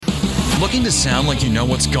Looking to sound like you know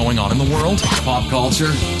what's going on in the world? Pop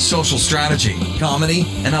culture, social strategy, comedy,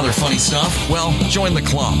 and other funny stuff? Well, join the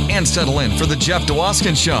club and settle in for The Jeff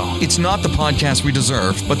Dwoskin Show. It's not the podcast we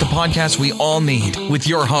deserve, but the podcast we all need, with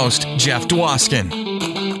your host, Jeff Dwoskin.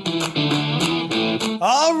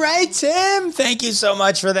 All right, Tim, thank you so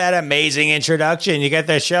much for that amazing introduction. You get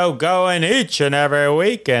the show going each and every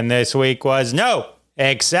week, and this week was no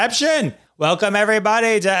exception. Welcome,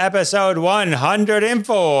 everybody, to episode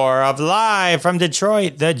 104 of Live from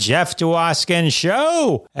Detroit, The Jeff Dwoskin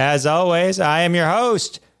Show. As always, I am your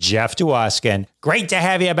host, Jeff Dwoskin. Great to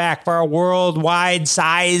have you back for a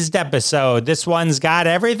worldwide-sized episode. This one's got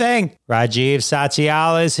everything. Rajiv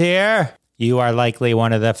Satyal is here. You are likely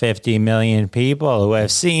one of the 50 million people who have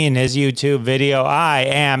seen his YouTube video, I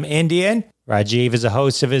Am Indian. Rajiv is a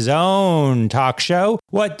host of his own talk show,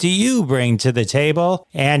 What Do You Bring to the Table?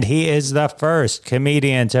 And he is the first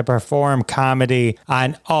comedian to perform comedy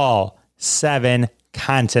on all 7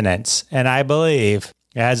 continents. And I believe,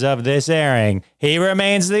 as of this airing, he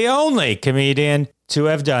remains the only comedian to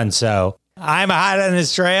have done so. I'm hot on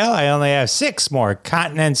this trail. I only have 6 more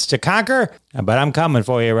continents to conquer, but I'm coming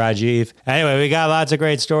for you, Rajiv. Anyway, we got lots of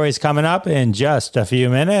great stories coming up in just a few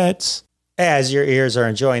minutes. As your ears are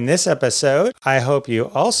enjoying this episode, I hope you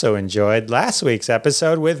also enjoyed last week's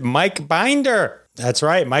episode with Mike Binder. That's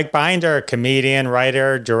right, Mike Binder, comedian,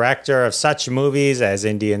 writer, director of such movies as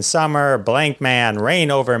Indian Summer, Blank Man, Reign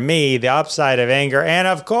Over Me, The Upside of Anger, and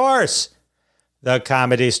of course, the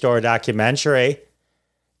Comedy Store documentary.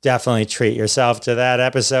 Definitely treat yourself to that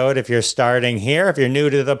episode if you're starting here. If you're new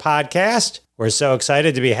to the podcast, we're so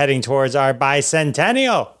excited to be heading towards our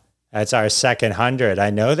bicentennial. That's our second 100.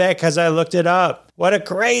 I know that because I looked it up. What a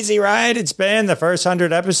crazy ride it's been. The first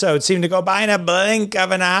 100 episodes seem to go by in a blink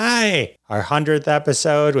of an eye. Our 100th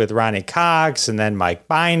episode with Ronnie Cox, and then Mike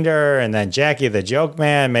Binder, and then Jackie the Joke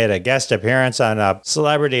Man made a guest appearance on a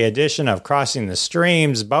celebrity edition of Crossing the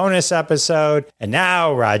Streams bonus episode. And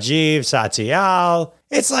now Rajiv Satyal.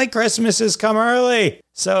 It's like Christmas has come early.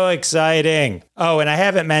 So exciting. Oh, and I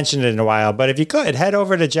haven't mentioned it in a while, but if you could, head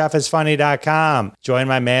over to jeffisfunny.com. Join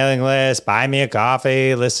my mailing list, buy me a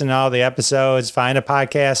coffee, listen to all the episodes, find a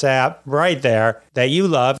podcast app right there that you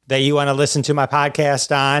love, that you want to listen to my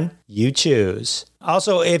podcast on. You choose.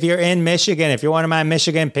 Also, if you're in Michigan, if you're one of my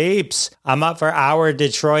Michigan peeps, I'm up for Our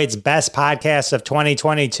Detroit's Best Podcast of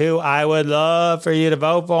 2022. I would love for you to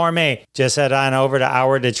vote for me. Just head on over to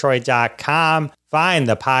ourdetroit.com, find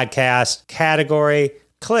the podcast category,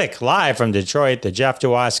 click Live from Detroit, the Jeff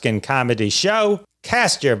Dwoskin Comedy Show.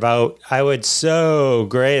 Cast your vote. I would so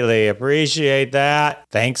greatly appreciate that.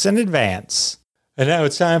 Thanks in advance. And now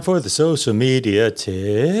it's time for the social media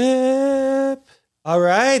tip. All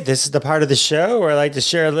right, this is the part of the show where I like to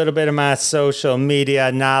share a little bit of my social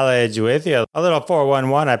media knowledge with you. A little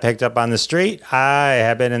 411 I picked up on the street. I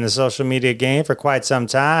have been in the social media game for quite some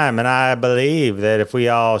time, and I believe that if we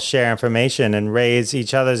all share information and raise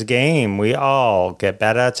each other's game, we all get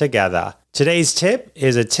better together. Today's tip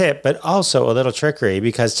is a tip, but also a little trickery,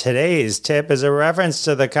 because today's tip is a reference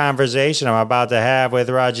to the conversation I'm about to have with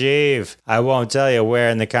Rajiv. I won't tell you where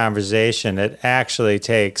in the conversation it actually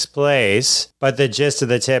takes place, but the gist of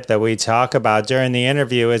the tip that we talk about during the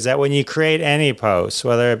interview is that when you create any post,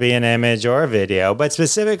 whether it be an image or a video, but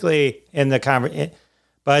specifically in the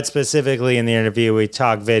interview, we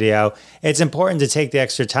talk video, it's important to take the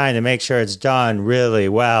extra time to make sure it's done really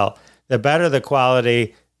well. The better the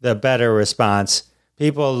quality, the better response.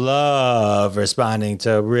 People love responding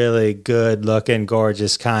to really good looking,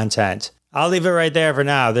 gorgeous content. I'll leave it right there for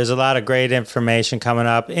now. There's a lot of great information coming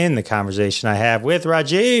up in the conversation I have with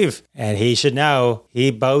Rajiv. And he should know he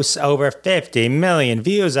boasts over 50 million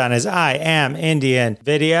views on his I Am Indian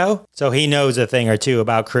video. So he knows a thing or two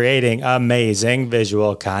about creating amazing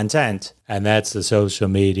visual content. And that's the social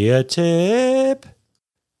media tip.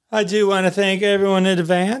 I do want to thank everyone in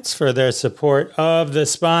advance for their support of the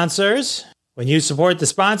sponsors. When you support the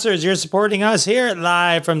sponsors, you're supporting us here at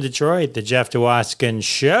Live from Detroit, the Jeff Dwoskin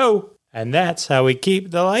Show. And that's how we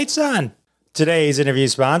keep the lights on. Today's interview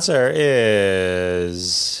sponsor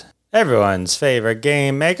is everyone's favorite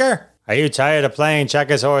game maker. Are you tired of playing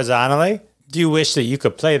checkers horizontally? Do you wish that you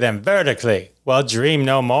could play them vertically? Well, dream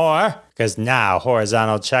no more, because now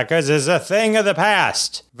horizontal checkers is a thing of the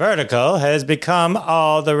past. Vertical has become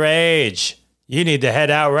all the rage. You need to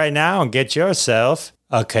head out right now and get yourself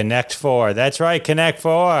a Connect 4. That's right, Connect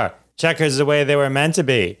 4. Checkers the way they were meant to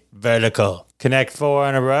be. Vertical. Connect 4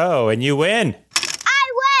 in a row and you win.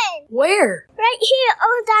 I win! Where? Right here,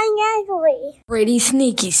 all diagonally. Pretty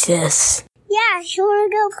sneaky, sis. Yeah, you wanna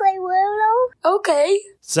go play Ludo? Okay.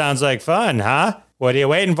 Sounds like fun, huh? What are you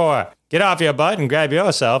waiting for? Get off your butt and grab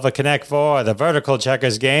yourself a Connect 4, the vertical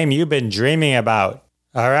checkers game you've been dreaming about.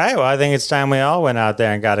 All right, well, I think it's time we all went out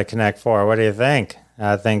there and got a Connect 4. What do you think?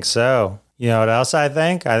 I think so. You know what else I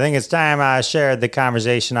think? I think it's time I shared the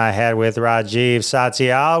conversation I had with Rajiv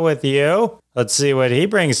Satyal with you. Let's see what he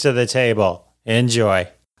brings to the table. Enjoy.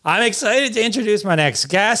 I'm excited to introduce my next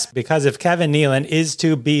guest because if Kevin Nealon is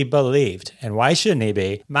to be believed, and why shouldn't he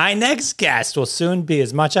be, my next guest will soon be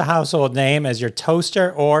as much a household name as your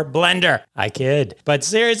toaster or blender. I kid. But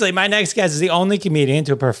seriously, my next guest is the only comedian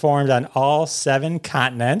to have performed on all 7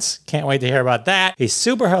 continents. Can't wait to hear about that. He's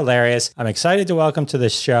super hilarious. I'm excited to welcome to the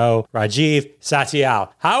show Rajiv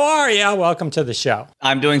Satyal. How are you? Welcome to the show.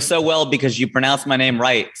 I'm doing so well because you pronounced my name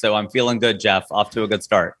right. So I'm feeling good, Jeff. Off to a good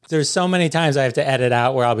start. There's so many times I have to edit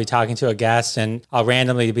out where I'll be talking to a guest and I'll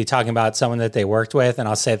randomly be talking about someone that they worked with and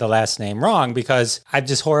I'll say the last name wrong because I have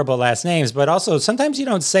just horrible last names. But also sometimes you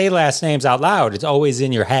don't say last names out loud. It's always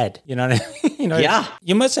in your head. You know what I mean? Yeah.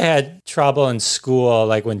 You must have had trouble in school,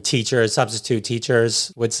 like when substitute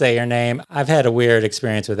teachers would say your name. I've had a weird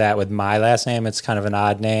experience with that with my last name. It's kind of an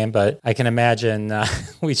odd name, but I can imagine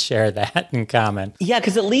we share that in common. Yeah,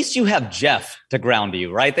 because at least you have Jeff to ground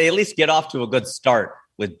you, right? They at least get off to a good start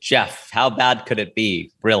with Jeff. How bad could it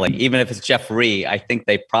be, really? Even if it's Jeffrey, I think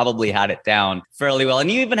they probably had it down fairly well.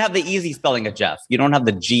 And you even have the easy spelling of Jeff. You don't have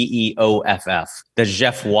the Geoff, the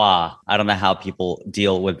Jeffois. I don't know how people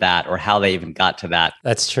deal with that or how they even got to that.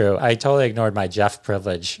 That's true. I totally ignored my Jeff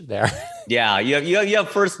privilege there. Yeah, you have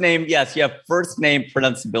first name. Yes, you have first name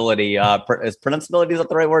pronounceability. Is pronounceability, is that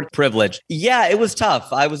the right word? Privilege. Yeah, it was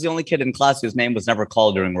tough. I was the only kid in class whose name was never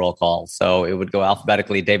called during roll call. So it would go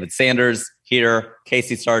alphabetically. David Sanders here,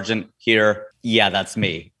 Casey Sargent here. Yeah, that's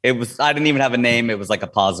me. I didn't even have a name. It was like a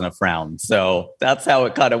pause and a frown. So that's how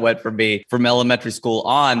it kind of went for me from elementary school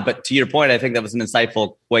on. But to your point, I think that was an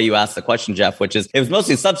insightful way you asked the question, Jeff, which is it was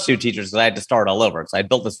mostly substitute teachers because I had to start all over. So I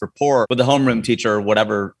built this rapport with the homeroom teacher,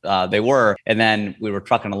 whatever they were. And then we were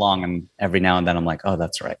trucking along and every now and then I'm like, oh,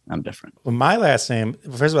 that's right. I'm different. Well, my last name,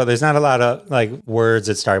 first of all, there's not a lot of like words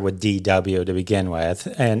that start with DW to begin with.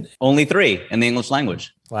 And only 3 in the English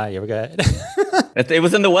language. Wow, you were good. It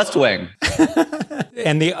was in the West Wing.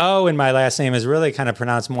 And the O in my last name is really kind of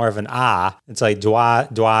pronounced more of an ah. It's like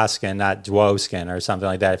Dwoskin, not Dwoskin or something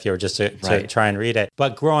like that if you were just to try and read it.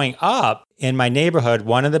 But growing up in my neighborhood,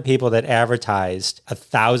 one of the people that advertised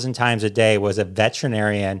 1,000 times a day was a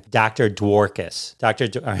veterinarian, Dr. Dworkin. Dr.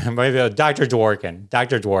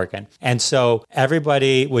 Dworkin. And so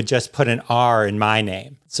everybody would just put an R in my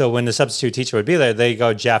name. So when the substitute teacher would be there, they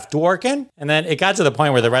go, Jeff Dworkin. And then it got to the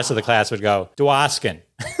point where the rest of the class would go, Dwoskin.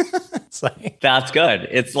 That's good.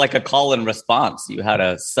 It's like a call and response. You had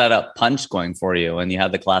a set up punch going for you and you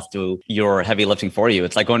had the class do your heavy lifting for you.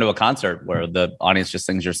 It's like going to a concert where the audience just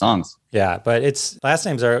sings your songs. Yeah, but last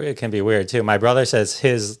names it can be weird too. My brother says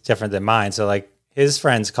his different than mine. So like his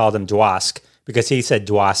friends called him Dwosk because he said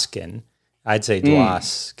Dwoskin. I'd say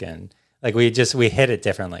Dwoskin. Like we hit it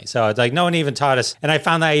differently. So it's like no one even taught us. And I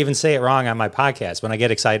found that I even say it wrong on my podcast when I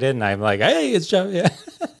get excited and I'm like, hey, it's Joe. Yeah.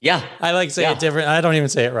 Yeah. I like say it different. I don't even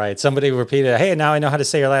say it right. Somebody repeated, hey, now I know how to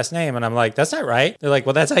say your last name. And I'm like, that's not right. They're like,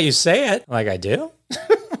 well, that's how you say it. I'm like, I do?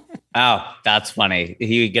 Oh, that's funny.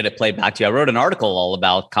 You get it played back to you. I wrote an article all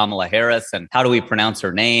about Kamala Harris and how do we pronounce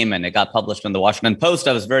her name? And it got published in the Washington Post.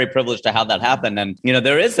 I was very privileged to have that happen. And,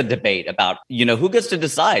 there is a debate about, who gets to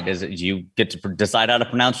decide? Is it you get to decide how to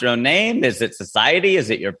pronounce your own name? Is it society? Is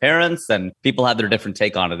it your parents? And people had their different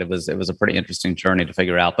take on it. It was a pretty interesting journey to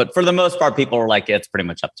figure out. But for the most part, people were like, it's pretty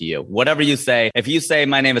much up to you. Whatever you say, if you say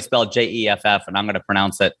my name is spelled Jeff and I'm going to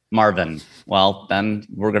pronounce it Marvin, well, then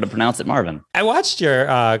we're going to pronounce it Marvin. I watched your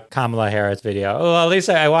Kamala Harris video. Well, at least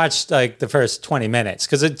I watched like the first 20 minutes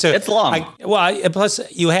because it's long. Plus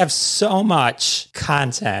you have so much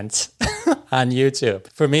content on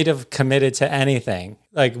YouTube for me to have committed to anything.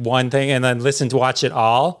 Like one thing and then watch it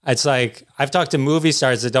all. It's like I've talked to movie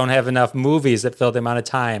stars that don't have enough movies that fill the amount of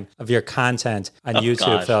time of your content on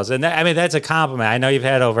YouTube fills. And that's a compliment. I know you've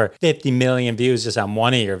had over 50 million views just on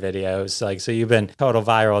one of your videos. Like, so you've been total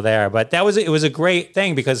viral there. But it was a great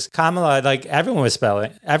thing because Kamala, like everyone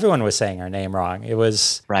was saying her name wrong. It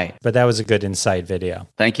was right. But that was a good insight video.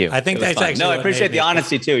 Thank you. I think that's actually. No, I appreciate the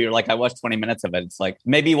honesty too. You're like, I watched 20 minutes of it. It's like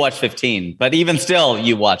maybe you watched 15, but even still,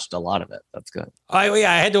 you watched a lot of it. That's good. I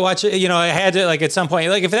had to watch it. I had to at some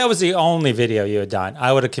point, if that was the only video you had done,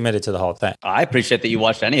 I would have committed to the whole thing. I appreciate that you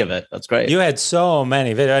watched any of it. That's great. You had so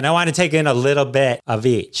many videos and I want to take in a little bit of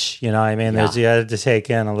each, I mean, you had to take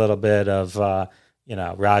in a little bit of,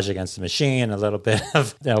 Raj Against the Machine, a little bit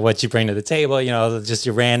of what you bring to the table, just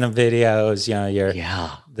your random videos,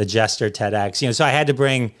 the Jester TEDx, so I had to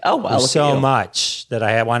bring so much that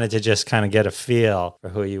I wanted to just kind of get a feel for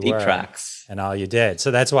who you were. Deep tracks. And all you did.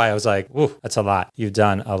 So that's why I was like, woo, that's a lot. You've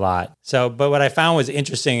done a lot. So, but what I found was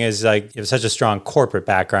interesting is like, you have such a strong corporate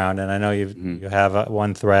background. And I know you have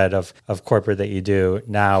one thread of corporate that you do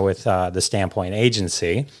now with the Standpoint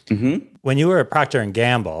Agency. Mm-hmm. When you were at Procter &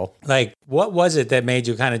 Gamble, like what was it that made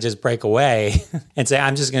you kind of just break away and say,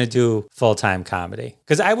 I'm just going to do full-time comedy?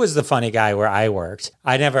 Because I was the funny guy where I worked.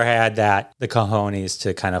 I never had the cojones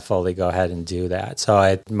to kind of fully go ahead and do that. So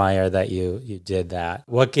I admire that you did that.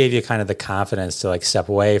 What gave you kind of the confidence to like step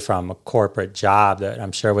away from a corporate job that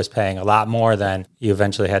I'm sure was paying a lot more than you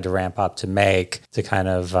eventually had to ramp up to make to kind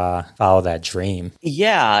of follow that dream?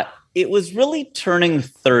 Yeah. It was really turning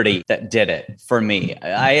 30 that did it for me.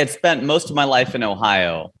 I had spent most of my life in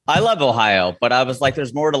Ohio. I love Ohio, but I was like,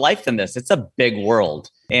 there's more to life than this. It's a big world.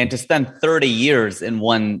 And to spend 30 years in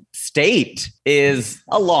one state is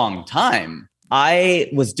a long time. I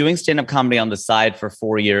was doing stand-up comedy on the side for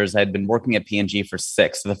 4 years. I had been working at P&G for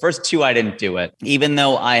 6. So the first 2, I didn't do it. Even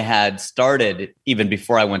though I had started, even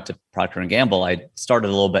before I went to Procter & Gamble, I started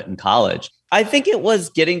a little bit in college. I think it was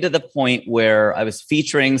getting to the point where I was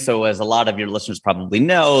featuring. So as a lot of your listeners probably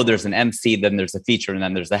know, there's an MC, then there's a feature, and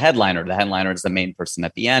then there's the headliner. The headliner is the main person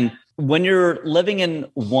at the end. When you're living in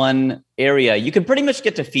one area, you can pretty much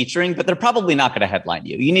get to featuring, but they're probably not going to headline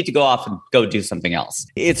you. You need to go off and go do something else.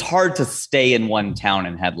 It's hard to stay in one town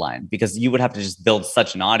and headline because you would have to just build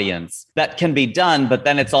such an audience. That can be done, but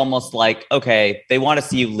then it's almost like, okay, they want to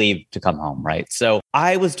see you leave to come home, right? So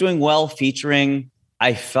I was doing well featuring.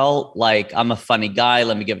 I felt like I'm a funny guy.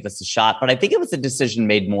 Let me give this a shot. But I think it was a decision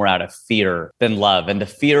made more out of fear than love. And the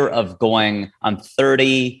fear of going, I'm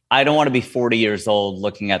 30. I don't want to be 40 years old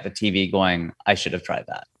looking at the TV going, I should have tried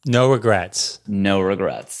that. No regrets. No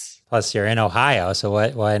regrets. Plus you're in Ohio. So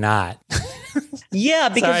why not? Yeah,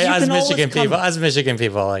 because sorry, us Michigan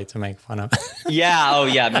people like to make fun of. Yeah. Oh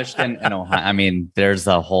yeah. Michigan and Ohio. I mean, there's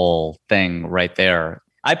a whole thing right there.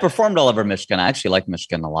 I performed all over Michigan. I actually like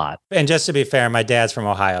Michigan a lot. And just to be fair, my dad's from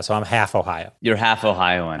Ohio, so I'm half Ohio. You're half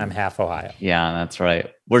Ohioan. I'm half Ohio. Yeah, that's right.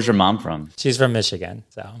 Where's your mom from? She's from Michigan.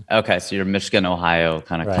 So okay, so you're Michigan, Ohio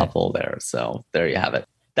kind of couple there. So there you have it.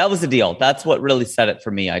 That was the deal. That's what really set it for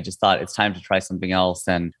me. I just thought it's time to try something else.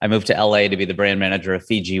 And I moved to LA to be the brand manager of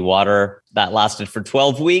Fiji Water. That lasted for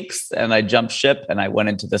 12 weeks and I jumped ship and I went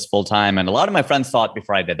into this full time. And a lot of my friends thought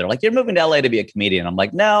before I did, they're like, you're moving to LA to be a comedian. I'm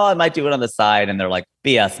like, no, I might do it on the side. And they're like,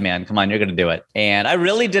 BS, man, come on, you're going to do it. And I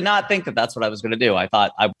really did not think that that's what I was going to do. I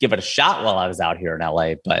thought I'd give it a shot while I was out here in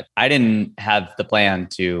LA, but I didn't have the plan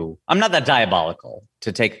to, I'm not that diabolical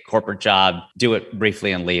to take a corporate job, do it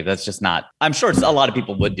briefly and leave. That's just not, I'm sure a lot of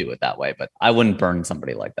people would do it that way, but I wouldn't burn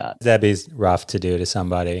somebody like that. That'd be rough to do to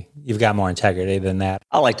somebody. You've got more integrity than that.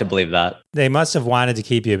 I like to believe that. They must have wanted to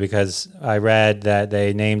keep you because I read that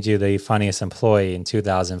they named you the funniest employee in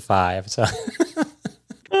 2005. So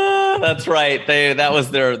that's right. That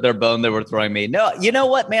was their bone they were throwing me. No, you know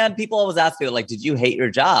what, man? People always ask me, like, did you hate your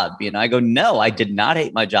job? I go, no, I did not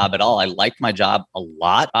hate my job at all. I liked my job a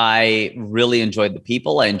lot. I really enjoyed the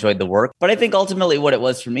people. I enjoyed the work. But I think ultimately what it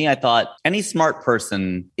was for me, I thought any smart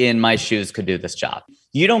person in my shoes could do this job.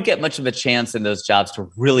 You don't get much of a chance in those jobs to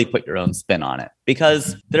really put your own spin on it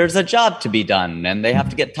because there's a job to be done and they have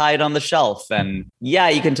to get tied on the shelf. And yeah,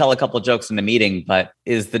 you can tell a couple of jokes in the meeting, but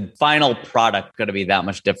is the final product going to be that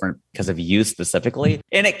much different because of you specifically?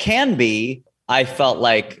 And it can be. I felt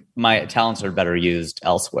like my talents are better used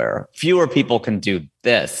elsewhere. Fewer people can do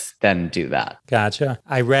this than do that. Gotcha.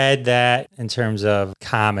 I read that in terms of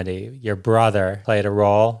comedy, your brother played a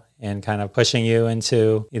role in kind of pushing you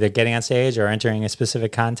into either getting on stage or entering a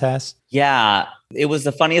specific contest? Yeah, it was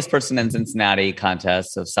the funniest person in Cincinnati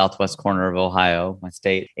contest of southwest corner of Ohio, my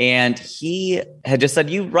state. And he had just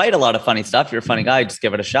said, you write a lot of funny stuff. You're a funny guy. Just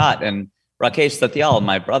give it a shot. And Rakesh Satyal,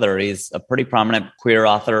 my brother, he's a pretty prominent queer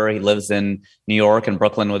author. He lives in New York and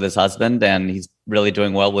Brooklyn with his husband, and he's really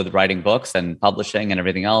doing well with writing books and publishing and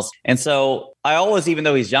everything else. And so I always, even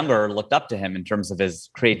though he's younger, looked up to him in terms of his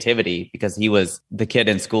creativity because he was the kid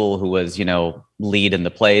in school who was, lead in the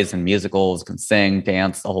plays and musicals, can sing,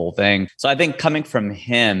 dance, the whole thing. So I think coming from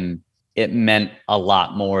him, it meant a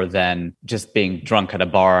lot more than just being drunk at a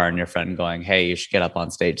bar and your friend going, hey, you should get up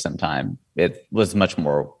on stage sometime. it was much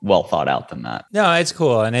more well thought out than that. No, it's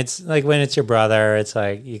cool. And it's like when it's your brother, it's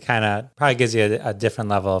like you kind of probably gives you a different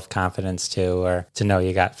level of confidence too, or to know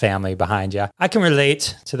you got family behind you. I can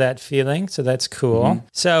relate to that feeling. So that's cool.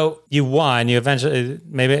 So you won. You eventually,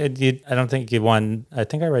 I don't think you won. I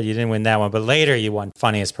think I read you didn't win that one, but later you won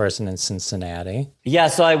Funniest Person in Cincinnati. Yeah.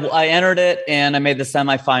 So I entered it and I made the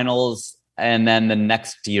semifinals. And then the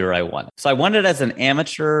next year I won. So I won it as an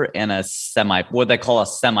amateur and what they call a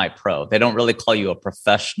semi-pro. They don't really call you a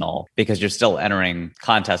professional because you're still entering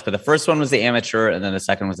contests. But the first one was the amateur and then the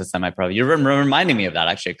second was the semi-pro. You're reminding me of that.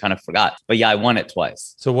 Actually, I kind of forgot. But yeah, I won it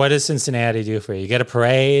twice. So what does Cincinnati do for you? You get a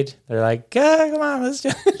parade. They're like, come on, let's do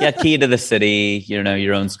it. Yeah, key to the city,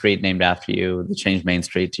 your own street named after you. They changed Main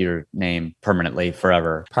Street to your name permanently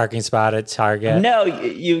forever. Parking spot at Target. No,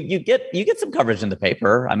 you get some coverage in the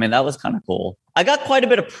paper. I mean, that was kind of cool. I got quite a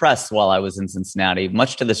bit of press while I was in Cincinnati,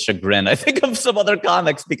 much to the chagrin, I think, of some other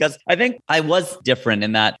comics, because I think I was different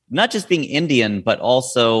in that not just being Indian, but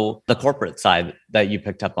also the corporate side that you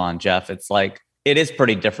picked up on, Jeff. It's like, it is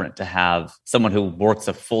pretty different to have someone who works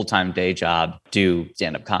a full-time day job do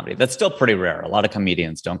stand-up comedy. That's still pretty rare. A lot of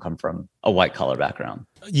comedians don't come from a white-collar background.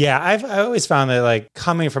 Yeah, I always found that like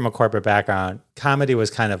coming from a corporate background, comedy was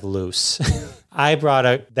kind of loose. I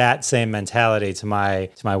brought that same mentality to my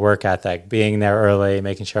work ethic, being there early,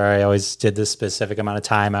 making sure I always did the specific amount of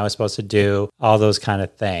time I was supposed to do, all those kind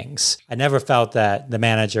of things. I never felt that the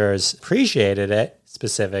managers appreciated it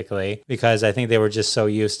specifically because I think they were just so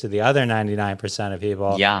used to the other 99% of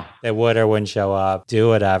people that would or wouldn't show up, do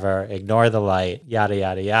whatever, ignore the light, yada,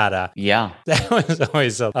 yada, yada. Yeah. That was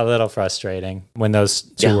always a little frustrating when those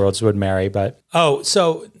two worlds would marry. But,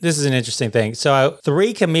 so this is an interesting thing. So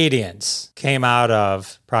 3 comedians came out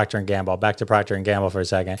of Procter & Gamble. Back to Procter & Gamble for a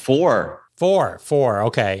second. 4.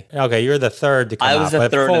 Okay. You're the third to come out. I was the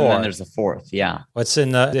third, and then there's the fourth. Yeah. What's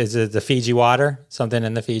is it the Fiji water? Something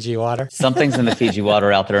in the Fiji water? Something's in the Fiji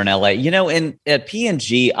water out there in LA. At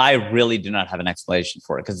P&G, I really do not have an explanation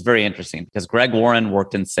for it because it's very interesting because Greg Warren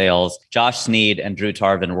worked in sales, Josh Sneed and Drew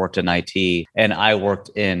Tarvin worked in IT, and I worked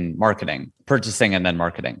in marketing, purchasing and then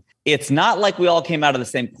marketing. It's not like we all came out of the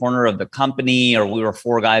same corner of the company or we were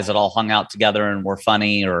 4 guys that all hung out together and were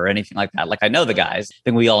funny or anything like that. Like I know the guys. I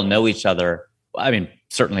think we all know each other. I mean,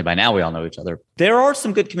 certainly by now we all know each other. There are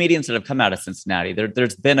some good comedians that have come out of Cincinnati.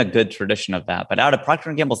 There's been a good tradition of that. But out of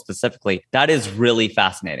Procter & Gamble specifically, that is really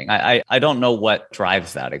fascinating. I don't know what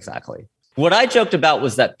drives that exactly. What I joked about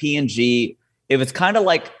was that P&G, it was kind of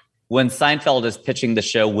like when Seinfeld is pitching the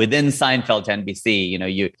show within Seinfeld to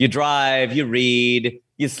NBC. You drive, you read,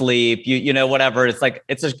 you sleep, whatever. It's like,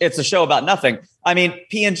 it's a show about nothing. I mean,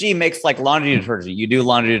 P&G makes like laundry detergent. You do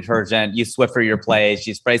laundry detergent, you Swiffer your place,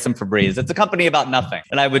 you spray some Febreze. It's a company about nothing.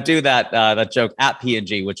 And I would do that joke at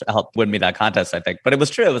P&G, which helped win me that contest, I think. But it was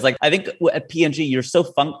true. It was like, I think at P&G, you're so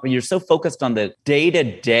focused on the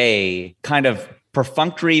day-to-day kind of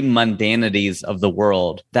perfunctory mundanities of the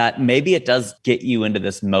world that maybe it does get you into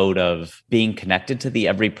this mode of being connected to the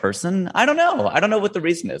every person. I don't know what the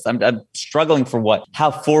reason is. I'm struggling for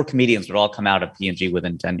how 4 comedians would all come out of P&G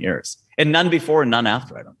within 10 years. And none before and none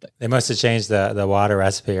after, I don't think. They must have changed the water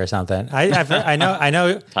recipe or something. I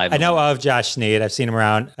know of Josh Sneed. I've seen him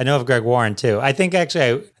around. I know of Greg Warren too. I think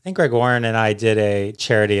Greg Warren and I did a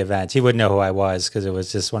charity event. He wouldn't know who I was because it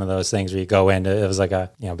was just one of those things where you go in. It was like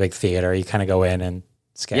a big theater. You kind of go in and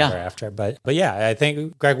scatter after. But yeah, I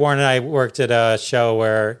think Greg Warren and I worked at a show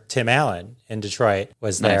where Tim Allen in Detroit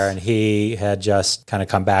was there, and he had just kind of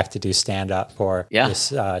come back to do stand-up for this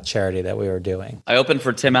charity that we were doing. I opened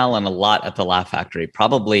for Tim Allen a lot at the Laugh Factory.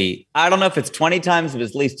 Probably, I don't know if it's 20 times, it was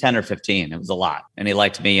at least 10 or 15. It was a lot. And he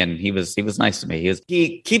liked me, and he was nice to me.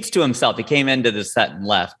 He keeps to himself. He came into the set and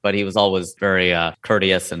left, but he was always very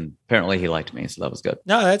courteous, and apparently he liked me, so that was good.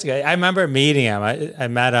 No, that's good. I remember meeting him. I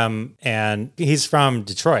met him, and he's from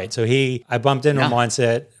Detroit. So I bumped into him once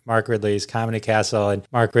at Mark Ridley's Comedy Castle, and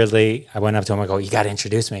Mark Ridley, I went up to him, I go, you got to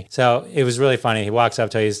introduce me. So it was really funny. He walks up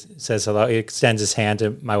to me, he says hello, he extends his hand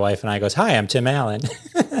to my wife, and I goes, hi, I'm Tim Allen,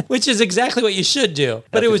 which is exactly what you should do.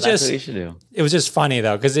 But it was exactly what you should do. It was just funny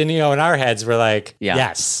though, because in our heads we're like,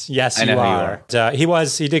 yes, you are.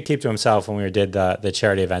 He did keep to himself when we did the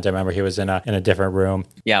charity event. I remember he was in a different room.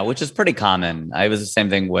 Yeah, which is pretty common. I was the same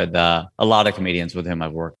thing with a lot of comedians with whom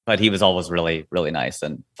I've worked, but he was always really, really nice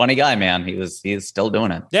and funny guy, man. He's still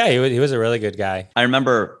doing it. Yeah, he was a really good guy. I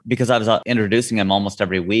remember because I was introducing him almost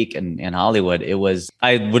every week in Hollywood,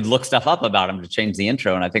 I would look stuff up about him to change the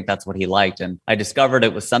intro. And I think that's what he liked. And I discovered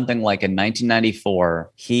it was was something like in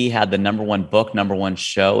 1994, he had the #1 book, #1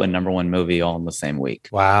 show, and #1 movie all in the same week.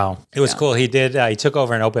 Wow. It was cool. He did, he took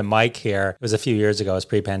over an open mic here. It was a few years ago. It was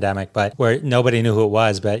pre-pandemic, but where nobody knew who it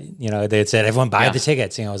was. But, they had said, everyone buy the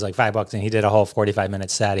tickets. It was like $5. And he did a whole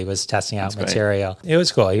 45-minute set. He was testing out material. It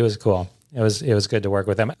was cool. He was cool. It was good to work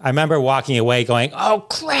with him. I remember walking away going, oh,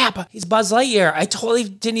 crap, he's Buzz Lightyear. I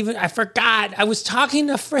totally I forgot. I was talking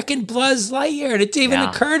to freaking Buzz Lightyear, and it didn't even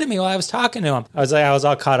occur to me while I was talking to him. I was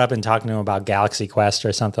all caught up in talking to him about Galaxy Quest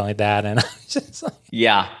or something like that. And I was just like...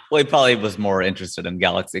 Yeah. Well, he probably was more interested in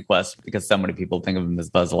Galaxy Quest because so many people think of him as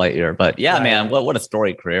Buzz Lightyear. But man, what a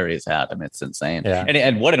storied career he's had. I mean, it's insane. Yeah.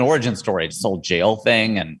 And what an origin story. This whole jail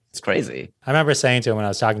thing. And it's crazy. I remember saying to him when I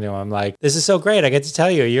was talking to him, I'm like, this is so great. I get to tell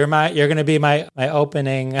you, you're going to be my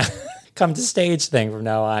opening come to stage thing from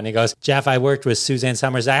now on. He goes, Jeff, I worked with Suzanne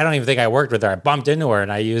Summers. I don't even think I worked with her. I bumped into her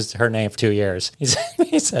and I used her name for 2 years.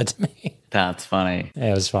 He said to me. That's funny.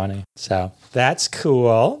 It was funny. So that's cool.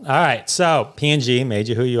 All right. So P&G made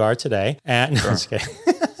you who you are today. And sure.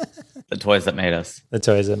 The toys that made us. The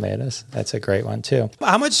toys that made us. That's a great one too.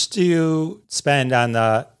 How much do you spend on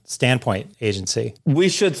the Standpoint agency? We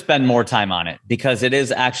should spend more time on it because it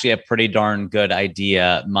is actually a pretty darn good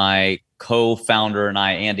idea. My co-founder and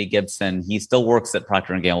I, Andy Gibson, he still works at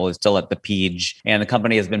Procter & Gamble. He's still at the Page. And the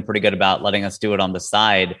company has been pretty good about letting us do it on the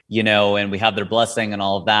side, and we have their blessing and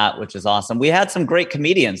all of that, which is awesome. We had some great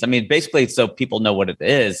comedians. I mean, basically, so people know what it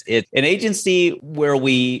is. It's an agency where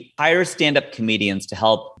we hire stand-up comedians to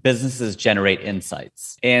help businesses generate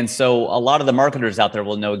insights. And so a lot of the marketers out there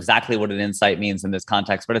will know exactly what an insight means in this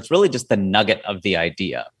context, but it's really just the nugget of the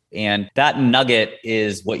idea. And that nugget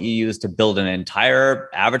is what you use to build an entire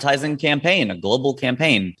advertising campaign, a global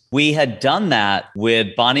campaign. We had done that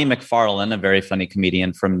with Bonnie McFarlane, a very funny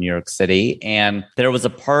comedian from New York City. And there was a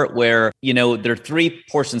part where, there are 3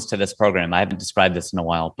 portions to this program. I haven't described this in a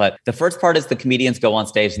while, but the first part is the comedians go on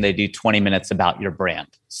stage and they do 20 minutes about your brand.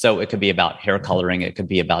 So it could be about hair coloring. It could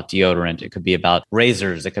be about deodorant. It could be about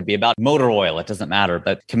razors. It could be about motor oil. It doesn't matter.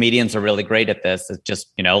 But comedians are really great at this. It's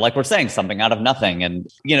just, like we're saying, something out of nothing.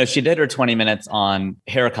 And, she did her 20 minutes on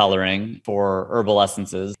hair coloring for herbal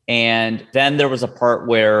essences. And then there was a part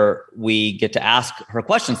where we get to ask her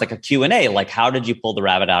questions, like a Q&A, like, how did you pull the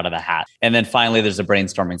rabbit out of the hat? And then finally, there's a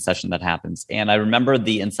brainstorming session that happens. And I remember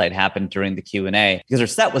the insight happened during the Q&A because her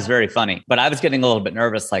set was very funny, but I was getting a little bit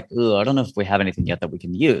nervous, like, ooh, I don't know if we have anything yet that we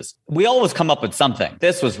can use. We always come up with something.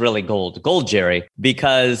 This was really gold, Jerry,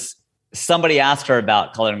 because somebody asked her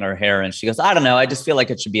about coloring her hair and she goes, I don't know. I just feel like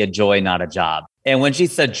it should be a joy, not a job. And when she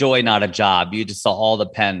said joy, not a job, you just saw all the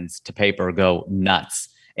pens to paper go nuts.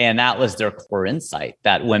 And that was their core insight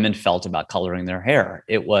that women felt about coloring their hair.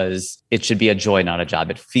 It should be a joy, not a job.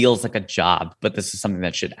 It feels like a job, but this is something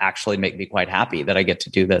that should actually make me quite happy that I get to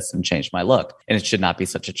do this and change my look. And it should not be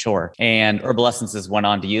such a chore. And Herbal Essences went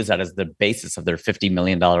on to use that as the basis of their $50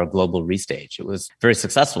 million global restage. It was very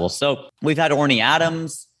successful. So we've had Orny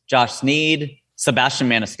Adams, Josh Sneed, Sebastian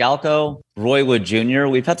Maniscalco, Roy Wood Jr.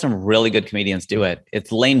 We've had some really good comedians do it.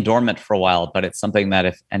 It's lain dormant for a while, but it's something that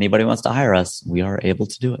if anybody wants to hire us, we are able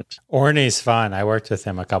to do it. Orny's fun. I worked with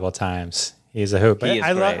him a couple of times. He's a hoop. But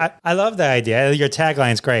I love the idea. Your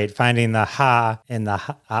tagline's great. Finding the ha in the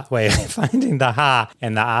ha. Finding the ha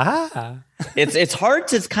in the aha. It's hard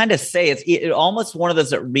to kind of say. It's almost one of those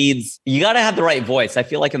that reads, you got to have the right voice. I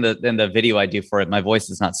feel like in the video I do for it, my voice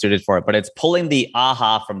is not suited for it, but it's pulling the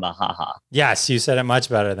aha from the ha-ha. Yes, you said it much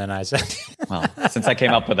better than I said. Well, since I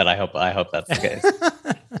came up with it, I hope that's the case.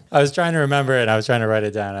 I was trying to remember it. I was trying to write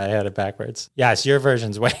it down. I had it backwards. Yes, your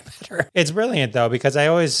version's way better. It's brilliant though,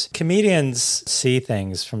 because comedians see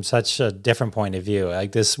things from such a different point of view,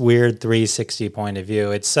 like this weird 360 point of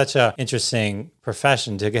view. It's such an interesting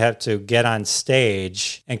profession to have to get on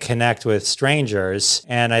stage and connect with strangers.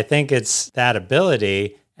 And I think it's that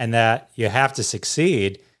ability and that you have to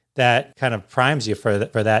succeed that kind of primes you for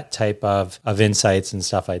that type of insights and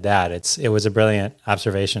stuff like that. It was a brilliant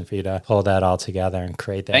observation for you to pull that all together and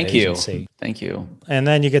create that agency. Thank you. And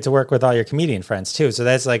then you get to work with all your comedian friends too. So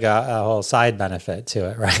that's like a whole side benefit to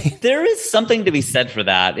it, right? There is something to be said for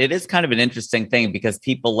that. It is kind of an interesting thing because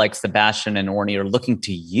people like Sebastian and Orny are looking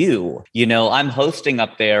to you. I'm hosting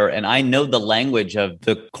up there and I know the language of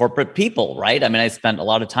the corporate people, right? I mean, I spent a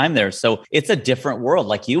lot of time there. So it's a different world.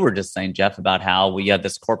 Like you were just saying, Jeff, about how we had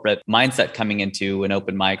this corporate mindset coming into an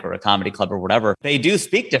open mic or a comedy club or whatever. They do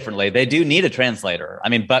speak differently. They do need a translator. I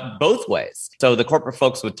mean, but both ways. So the corporate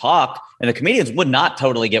folks would talk and the comedians would not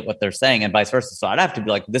totally get what they're saying and vice versa. So I'd have to be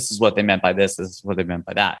like, this is what they meant by this. This is what they meant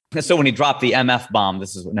by that. So when he dropped the MF bomb,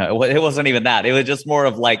 it wasn't even that. It was just more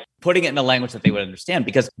of like, putting it in a language that they would understand,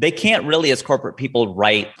 because they can't really, as corporate people,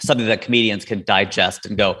 write something that comedians can digest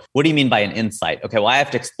and go, what do you mean by an insight? Okay, well, I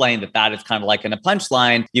have to explain that is kind of like in a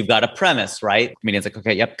punchline, you've got a premise, right? Comedians like,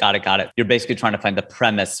 okay, yep, got it. You're basically trying to find the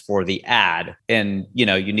premise for the ad. And,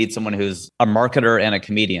 you need someone who's a marketer and a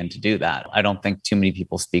comedian to do that. I don't think too many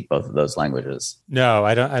people speak both of those languages. No,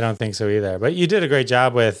 I don't think so either. But you did a great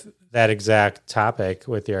job with that exact topic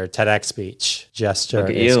with your TEDx speech. Gesture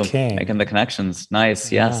is king. Making the connections.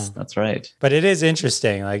 Nice. Yes, that's right. But it is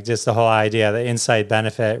interesting, like just the whole idea, the insight,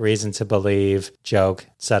 benefit, reason to believe, joke,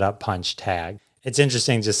 setup, punch, tag. It's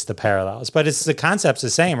interesting, just the parallels, but it's the concept's the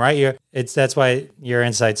same, right? That's why your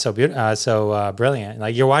insight's so brilliant.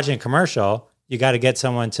 Like you're watching a commercial. You got to get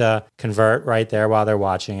someone to convert right there while they're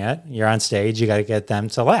watching it. You're on stage. You got to get them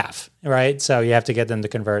to laugh, right? So you have to get them to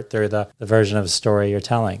convert through the version of the story you're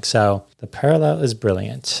telling. So the parallel is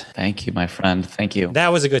brilliant. Thank you, my friend. Thank you.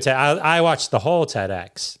 That was a good I watched the whole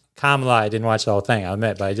TEDx. Kamala, I didn't watch the whole thing, I'll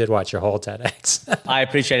admit, but I did watch your whole TEDx. I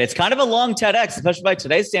appreciate it. It's kind of a long TEDx, especially by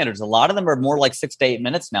today's standards. A lot of them are more like 6 to 8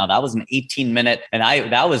 minutes now. That was an 18-minute, and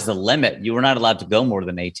that was the limit. You were not allowed to go more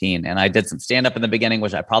than 18. And I did some stand-up in the beginning,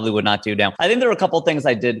 which I probably would not do now. I think there were a couple of things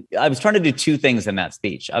I did. I was trying to do 2 things in that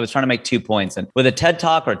speech. I was trying to make 2 points. And with a TED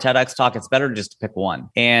Talk or a TEDx talk, it's better just to pick one.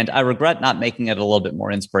 And I regret not making it a little bit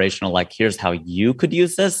more inspirational, like, here's how you could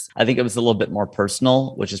use this. I think it was a little bit more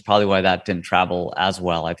personal, which is probably why that didn't travel as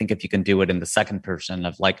well. I think if you can do it in the second person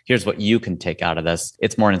of like, here's what you can take out of this,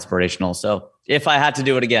 it's more inspirational. So if I had to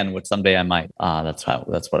do it again, which someday I might, that's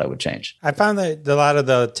what I would change. I found that a lot of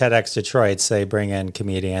the TEDx Detroits, they bring in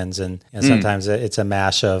comedians and sometimes it's a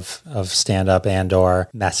mash of stand-up and or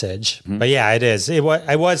message. But yeah, it is.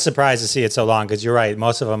 I was surprised to see it so long because you're right.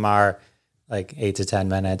 Most of them are like 8 to 10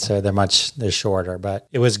 minutes, or they're shorter, but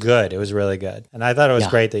it was good. It was really good. And I thought it was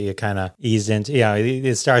great that you kind of eased into,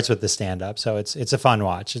 it starts with the stand up. So it's a fun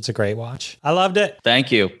watch. It's a great watch. I loved it.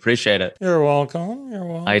 Thank you. Appreciate it. You're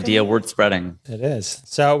welcome. Idea word spreading. It is.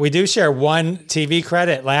 So we do share one TV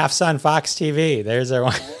credit, Laughs on Fox TV. There's our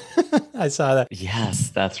one. I saw that. Yes,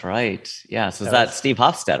 that's right. Yes. Was that Steve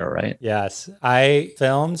Hofstetter, right? Yes. I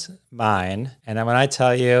filmed mine. And when I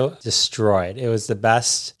tell you, destroyed. It was the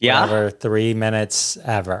best 3 minutes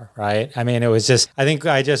ever, right? I mean, it was just, I think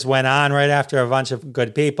I just went on right after a bunch of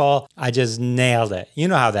good people. I just nailed it. You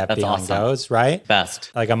know how that feeling goes, right?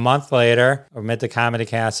 Best. Like a month later, I'm at the Comedy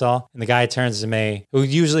Castle, and the guy turns to me, who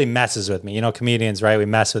usually messes with me. You know, comedians, right? We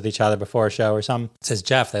mess with each other before a show or something. Says,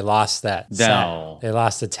 Jeff, they lost that. No. Set. They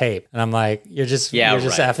lost the tape. And I'm like, you're just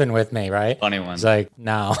effing with me, right? Funny one. He's like,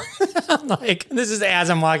 no. I'm like, this is as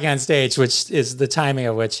I'm walking on stage, which is the timing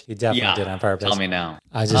of which he definitely did on purpose. Tell me now.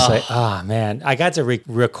 I was just like, oh man, I got to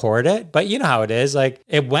record it, but you know how it is. Like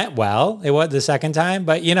it went well. It was the second time,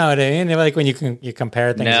 but you know what I mean? Like when you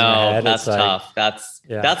compare things in your head. That's it's tough. Like,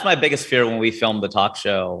 that's my biggest fear when we film the talk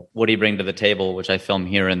show, What Do You Bring to the Table, which I film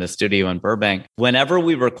here in the studio in Burbank. Whenever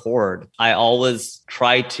we record, I always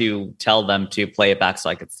try to tell them to play it back so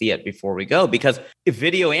I could see it before we go, because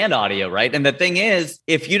video and audio, right? And the thing is,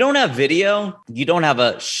 if you don't have video, you don't have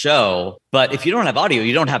a show. But if you don't have audio,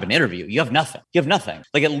 you don't have an interview. You have nothing.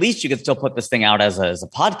 Like at least you could still put this thing out as a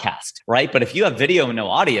podcast, right? But if you have video and no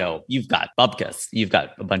audio, you've got bupkis. You've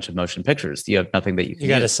got a bunch of motion pictures. You have nothing that you can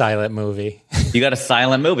got a silent movie. You got a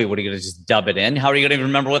silent movie. What are you going to just dub it in? How are you going to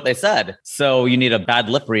remember what they said? So you need a bad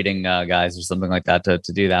lip reading guys or something like that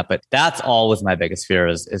to do that. But that's always my biggest fear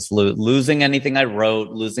is losing anything I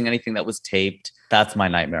wrote, losing anything that was taped. That's my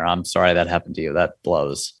nightmare. I'm sorry that happened to you. That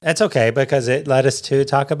blows. That's okay, because it led us to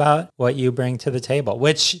talk about what you bring to the table,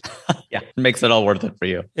 which it makes it all worth it for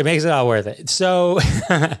you. It makes it all worth it. So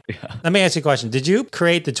let me ask you a question. Did you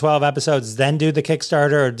create the 12 episodes, then do the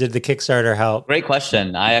Kickstarter, or did the Kickstarter help? Great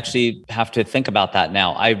question. I actually have to think about that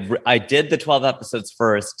now. I did the 12 episodes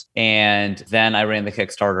first, and then I ran the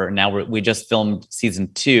Kickstarter. And now we just filmed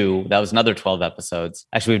season 2. That was another 12 episodes.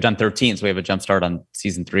 Actually, we've done 13, so we have a jump start on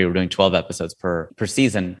season 3. We're doing 12 episodes per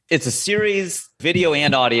season. It's a series, video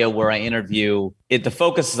and audio, where I interview. The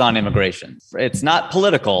focus is on immigration. It's not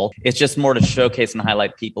political. It's just more to showcase and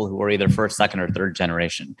highlight people who are either first, second, or third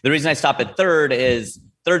generation. The reason I stop at third is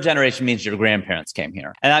third generation means your grandparents came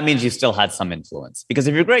here. And that means you still had some influence. Because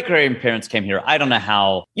if your great grandparents came here, I don't know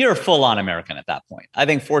how you're a full on American at that point. I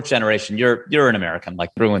think fourth generation, you're an American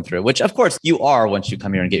like through and through, which of course you are once you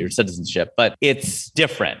come here and get your citizenship, but it's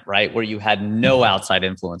different, right? Where you had no outside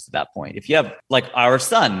influence at that point. If you have like our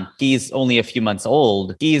son, he's only a few months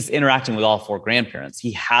old. He's interacting with all 4 grandparents.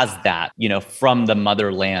 He has that, from the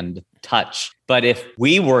motherland touch. But if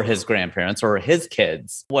we were his grandparents or his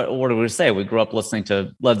kids, what do we say? We grew up listening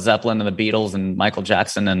to Led Zeppelin and the Beatles and Michael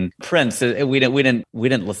Jackson and Prince. We didn't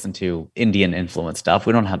listen to Indian influence stuff.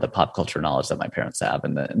 We don't have the pop culture knowledge that my parents have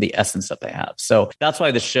and the essence that they have. So that's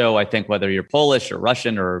why the show, I think, whether you're Polish or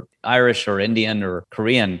Russian or Irish or Indian or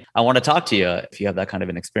Korean, I want to talk to you if you have that kind of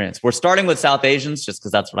an experience. We're starting with South Asians just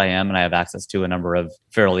because that's what I am, and I have access to a number of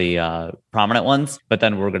fairly prominent ones. But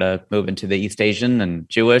then we're going to move into the East Asian and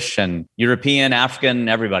Jewish and European, African,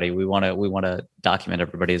 everybody. We want to document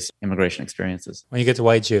everybody's immigration experiences. When you get to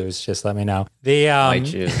white Jews, just let me know. White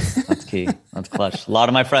Jews, that's key. That's clutch. A lot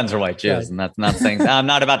of my friends are white Jews, right. And that's not saying I'm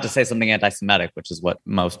not about to say something anti-Semitic, which is what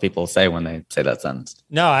most people say when they say that sentence.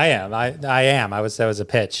 No, I am. I am. That was a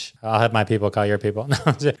pitch. I'll have my people call your people.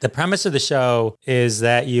 The premise of the show is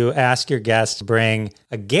that you ask your guests to bring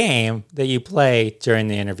a game that you play during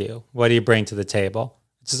the interview. What do you bring to the table?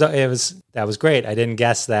 So that was great. I didn't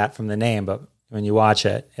guess that from the name, but when you watch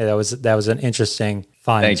it, that was an interesting,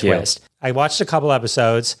 fun twist. I watched a couple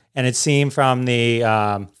episodes, and it seemed from the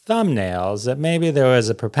thumbnails that maybe there was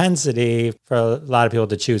a propensity for a lot of people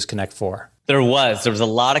to choose Connect 4. There was a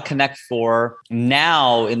lot of Connect 4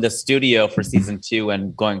 now in the studio for season 2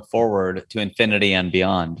 and going forward to infinity and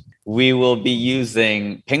beyond. We will be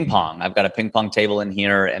using ping pong. I've got a ping pong table in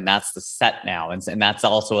here, and that's the set now. And that's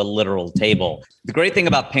also a literal table. The great thing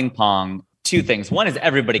about ping pong, two things. One is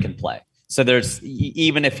everybody can play. So there's,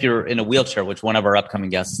 even if you're in a wheelchair, which one of our upcoming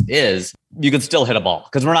guests is, you can still hit a ball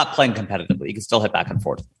because we're not playing competitively. You can still hit back and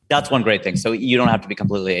forth. That's one great thing. So you don't have to be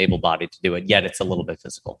completely able-bodied to do it, yet it's a little bit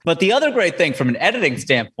physical. But the other great thing from an editing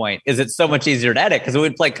standpoint is it's so much easier to edit because when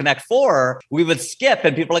we'd play Connect 4, we would skip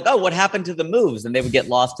and people are like, oh, what happened to the moves? And they would get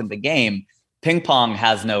lost in the game. Ping pong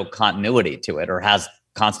has no continuity to it, or has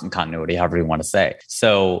constant continuity, however you want to say.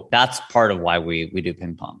 So that's part of why we do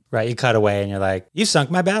ping pong. Right. You cut away and you're like, you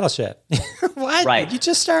sunk my battleship. What? Right. You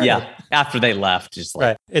just started. Yeah. After they left, just like.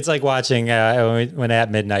 Right. It's like watching when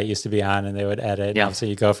At Midnight used to be on and they would edit. Yeah. So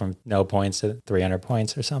you go from no points to 300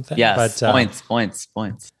 points or something. Yes. But,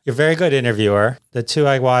 points. You're a very good interviewer. The two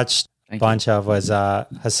I watched a bunch of was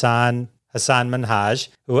Hassan Minhaj,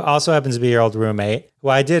 who also happens to be your old roommate, who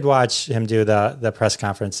I did watch him do the press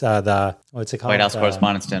conference, what's it called? White House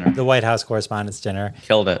Correspondents' Dinner. The White House Correspondents' Dinner.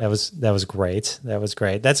 Killed it. That was great.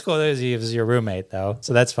 That's cool. He was your roommate, though.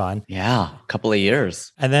 So that's fun. Yeah. A couple of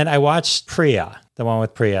years. And then I watched Priya, the one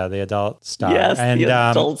with Priya, the adult star. Yes, and, the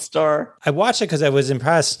adult star. I watched it because I was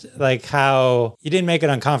impressed, like how you didn't make it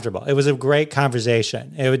uncomfortable. It was a great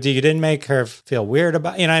conversation. You didn't make her feel weird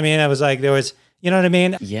about, you know what I mean? I was like, there was... You know what I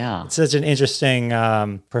mean? Yeah. It's such an interesting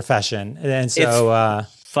profession. And so...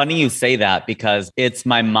 funny you say that because it's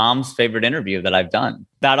my mom's favorite interview that I've done.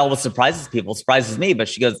 That always surprises people, surprises me. But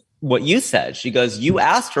she goes, what you said, she goes, you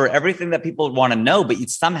asked her everything that people want to know, but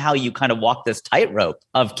somehow you kind of walk this tightrope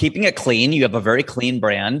of keeping it clean. You have a very clean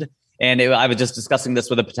brand. And I was just discussing this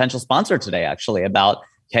with a potential sponsor today, actually, about...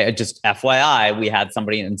 Okay, just FYI, we had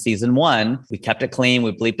somebody in season 1. We kept it clean.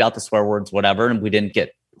 We bleeped out the swear words, whatever, and we didn't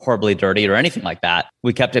get horribly dirty or anything like that.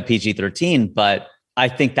 We kept it PG-13, but I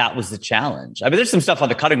think that was the challenge. I mean, there's some stuff on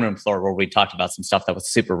the cutting room floor where we talked about some stuff that was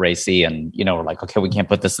super racy and, we're like, okay, we can't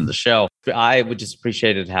put this in the show. I would just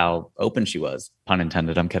appreciated how open she was. Pun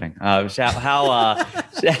intended. I'm kidding.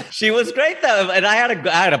 She was great though. And I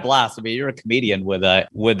had a blast. I mean, you're a comedian with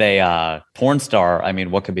a porn star. I mean,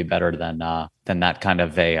 what could be better than that kind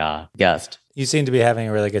of a guest? You seem to be having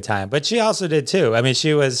a really good time, but she also did too. I mean,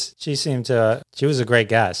 she was a great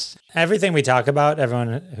guest. Everything we talk about,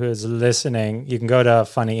 everyone who is listening, you can go to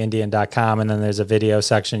funnyindian.com and then there's a video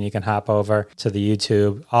section. You can hop over to the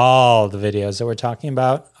YouTube. All the videos that we're talking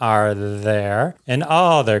about are there in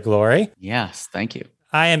all their glory. Yes. Thank you.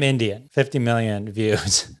 I Am Indian, 50 million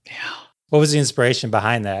views. Yeah. What was the inspiration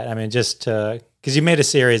behind that? I mean, just because you made a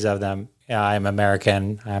series of them. Yeah, I'm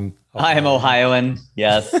American. I am Ohioan.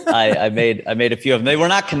 Yes, I made a few of them. They were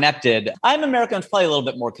not connected. I'm American was probably a little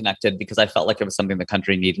bit more connected because I felt like it was something the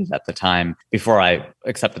country needed at the time before I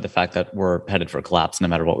accepted the fact that we're headed for collapse no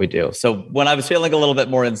matter what we do. So when I was feeling a little bit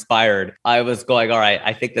more inspired, I was going, all right,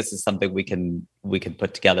 I think this is something we can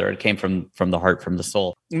put together. It came from the heart, from the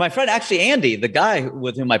soul. My friend, actually, Andy, the guy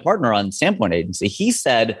with whom I partner on Standpoint Agency, he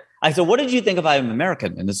said, I said, what did you think of I Am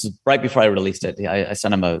American? And this is right before I released it. I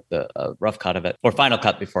sent him a rough cut of it, or final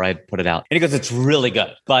cut before I put it out. And he goes, it's really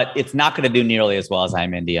good, but it's not going to do nearly as well as I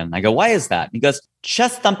Am Indian. And I go, why is that? And he goes,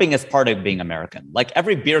 chest thumping is part of being American. Like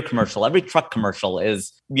every beer commercial, every truck commercial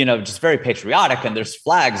is, just very patriotic, and there's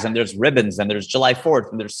flags and there's ribbons and there's July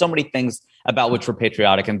 4th. And there's so many things about which we're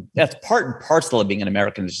patriotic. And that's part and parcel of being an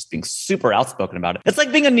American, is just being super outspoken about it. It's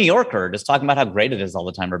like being a New Yorker, just talking about how great it is all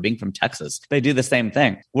the time, or being from Texas. They do the same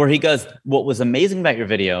thing. We're he goes, what was amazing about your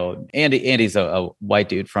video, Andy's a white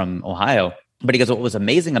dude from Ohio, but he goes, what was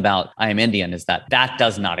amazing about I Am Indian is that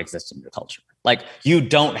does not exist in your culture. Like, you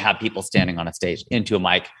don't have people standing on a stage into a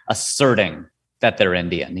mic asserting that they're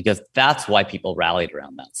Indian. He goes, that's why people rallied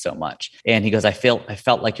around that so much. And he goes, I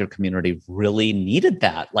felt like your community really needed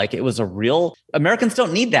that. Like, it was Americans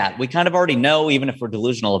don't need that. We kind of already know, even if we're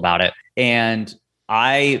delusional about it. And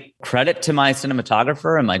I credit to my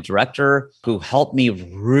cinematographer and my director who helped me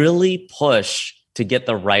really push to get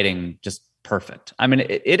the writing just perfect. I mean,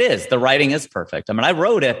 it is, the writing is perfect. I mean, I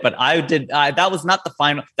wrote it, but that was not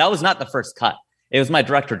the first cut. It was my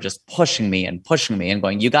director just pushing me and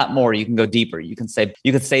going, you got more, you can go deeper. You can say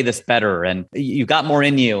this better. And you got more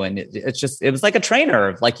in you. And it was like a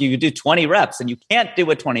trainer. Like, you do 20 reps and you can't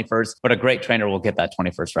do it 21st, but a great trainer will get that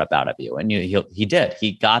 21st rep out of you. And he did.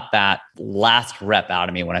 He got that last rep out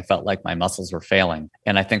of me when I felt like my muscles were failing.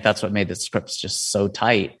 And I think that's what made the scripts just so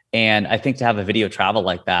tight. And I think to have a video travel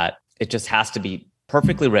like that, it just has to be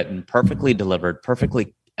perfectly written, perfectly delivered,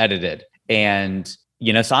 perfectly edited. And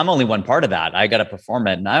so I'm only one part of that. I got to perform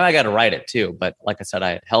it and I got to write it too. But like I said,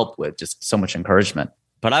 I had help with just so much encouragement.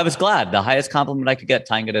 But I was glad. The highest compliment I could get,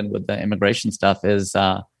 tying it in with the immigration stuff, is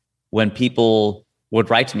when people would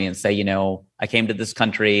write to me and say, I came to this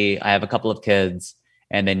country, I have a couple of kids,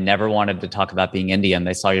 and they never wanted to talk about being Indian.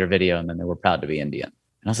 They saw your video and then they were proud to be Indian.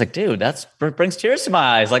 And I was like, dude, that brings tears to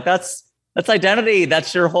my eyes. Like, that's identity.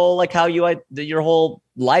 That's your whole, like, how your whole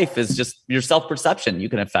life is just your self-perception. You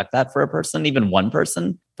can affect that for a person, even one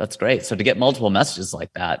person. That's great. So to get multiple messages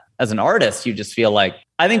like that as an artist, you just feel like,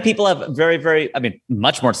 I think people have very, very,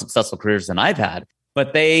 much more successful careers than I've had,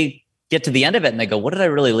 but they get to the end of it and they go, what did I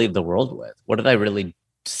really leave the world with? What did I really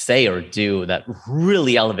say or do that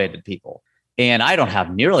really elevated people? And I don't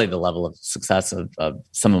have nearly the level of success of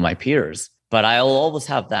some of my peers, but I'll always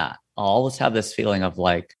have that. I'll always have this feeling of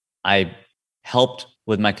like, I helped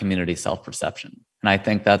with my community self-perception. And I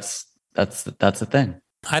think that's the thing.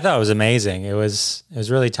 I thought it was amazing. It was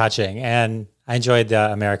really touching. And I enjoyed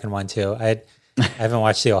the American one too. I haven't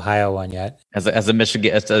watched the Ohio one yet. As a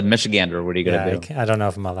Michigander, what are you going to do? I don't know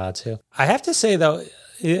if I'm allowed to. I have to say though,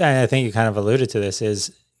 and I think you kind of alluded to this,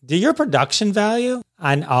 is your production value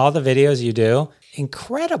on all the videos you do,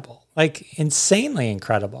 incredible. Like, insanely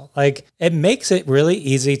incredible. Like, it makes it really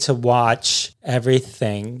easy to watch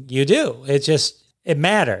everything you do. It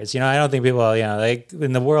matters. I don't think people, like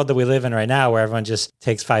in the world that we live in right now, where everyone just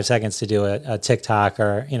takes 5 seconds to do a TikTok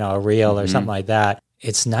or, a reel or something like that.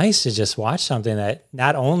 It's nice to just watch something that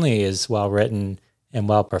not only is well written and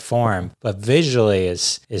well performed, but visually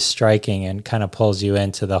is striking and kind of pulls you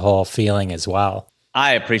into the whole feeling as well.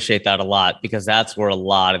 I appreciate that a lot, because that's where a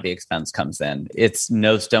lot of the expense comes in. It's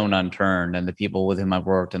no stone unturned. And the people with whom I've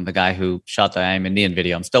worked, and the guy who shot the I Am Indian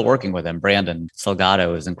video, I'm still working with him. Brandon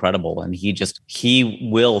Salgado is incredible. And he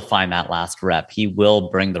will find that last rep. He will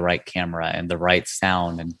bring the right camera and the right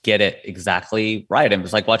sound and get it exactly right. And it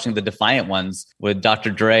was like watching the Defiant ones with Dr.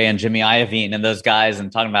 Dre and Jimmy Iovine and those guys,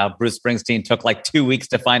 and talking about how Bruce Springsteen took like 2 weeks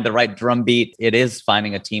to find the right drum beat. It is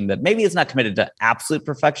finding a team that maybe is not committed to absolute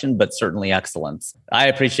perfection, but certainly excellence. I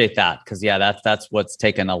appreciate that, because that's what's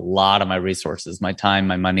taken a lot of my resources, my time,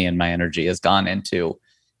 my money, and my energy has gone into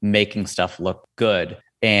making stuff look good.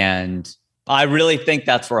 And I really think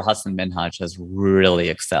that's where Hasan Minhaj has really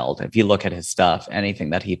excelled. If you look at his stuff,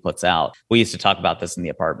 anything that he puts out, we used to talk about this in the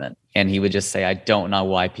apartment, and he would just say, I don't know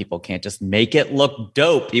why people can't just make it look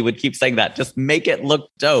dope. He would keep saying that, just make it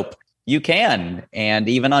look dope. You can. And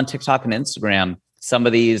even on TikTok and Instagram, some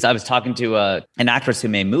of these, I was talking to an actress who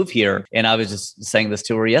may move here, and I was just saying this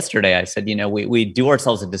to her yesterday. I said, we do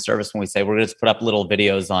ourselves a disservice when we say we're going to put up little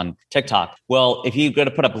videos on TikTok. Well, if you're going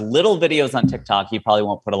to put up little videos on TikTok, you probably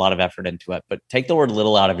won't put a lot of effort into it, but take the word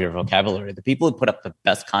little out of your vocabulary. The people who put up the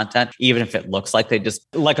best content, even if it looks like they just,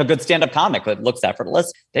 like a good stand-up comic that looks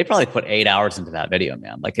effortless, they probably put 8 hours into that video,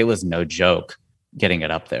 man. Like, it was no joke getting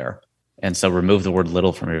it up there. And so remove the word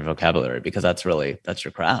little from your vocabulary, because that's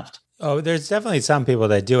your craft. Oh, there's definitely some people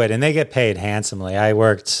that do it, and they get paid handsomely. I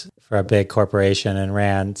worked for a big corporation and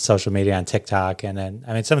ran social media on TikTok. And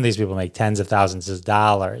then, some of these people make tens of thousands of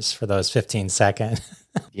dollars for those 15-second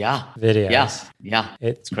videos. Yeah.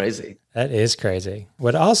 It's crazy. That is crazy.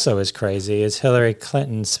 What also is crazy is Hillary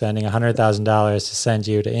Clinton spending $100,000 to send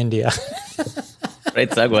you to India. Great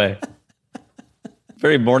segue.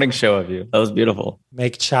 Very morning show of you. That was beautiful.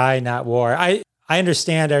 Make chai, not war. I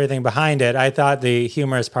understand everything behind it. I thought the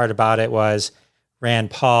humorous part about it was Rand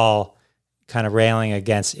Paul kind of railing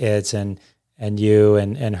against it and you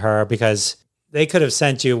and her, because they could have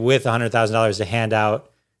sent you with $100,000 to hand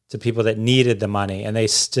out to people that needed the money, and they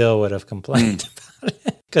still would have complained about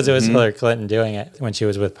it. because it was Hillary Clinton doing it when she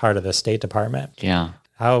was with part of the State Department. Yeah.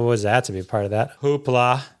 How was that to be part of that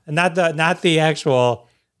hoopla? And not the actual.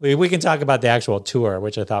 We can talk about the actual tour,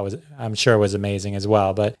 which I'm sure was amazing as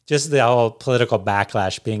well. But just the whole political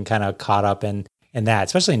backlash, being kind of caught up in that,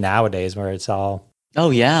 especially nowadays where it's all Oh,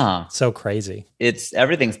 yeah. so crazy.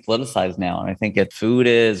 Everything's politicized now. And I think food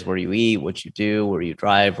is where you eat, what you do, where you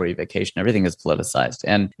drive, where you vacation, everything is politicized.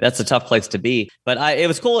 And that's a tough place to be. But it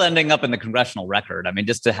was cool ending up in the Congressional Record. I mean,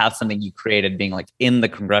 just to have something you created being like in the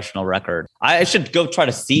Congressional Record. I should go try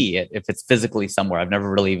to see it if it's physically somewhere. I've never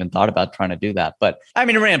really even thought about trying to do that. But I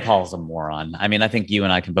mean, Rand Paul's a moron. I mean, I think you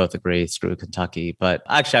and I can both agree, screw Kentucky. But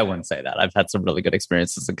actually, I wouldn't say that. I've had some really good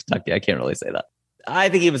experiences in Kentucky. I can't really say that. I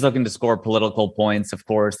think he was looking to score political points, of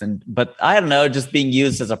course. But I don't know, just being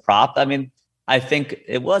used as a prop. I mean, I think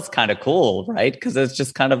it was kind of cool, right? Because it's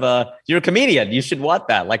just kind of you're a comedian. You should want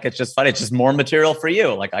that. Like, it's just funny. It's just more material for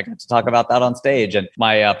you. Like, I got to talk about that on stage. And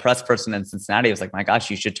my press person in Cincinnati was like, my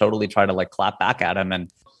gosh, you should totally try to like clap back at him.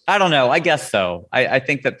 And I don't know. I guess so. I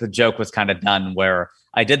think that the joke was kind of done where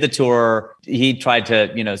I did the tour. He tried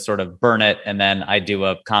to, sort of burn it. And then I do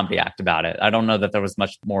a comedy act about it. I don't know that there was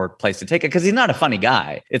much more place to take it because he's not a funny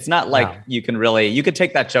guy. It's not like you could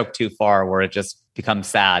take that joke too far where it just becomes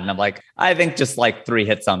sad. And I'm like, I think just like 3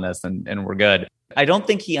 hits on this and we're good. I don't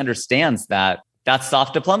think he understands that. That's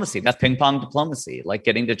soft diplomacy. That's ping pong diplomacy, like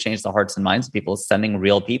getting to change the hearts and minds of people, sending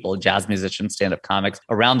real people, jazz musicians, stand-up comics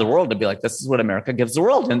around the world to be like, this is what America gives the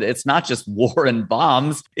world. And it's not just war and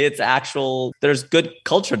bombs. It's there's good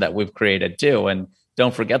culture that we've created too. And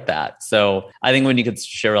don't forget that. So I think when you could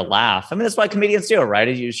share a laugh, I mean, that's why comedians do it, right?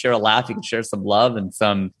 If you share a laugh, you can share some love and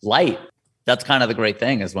some light. That's kind of the great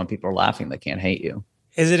thing is when people are laughing, they can't hate you.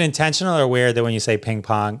 Is it intentional or weird that when you say ping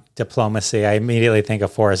pong diplomacy, I immediately think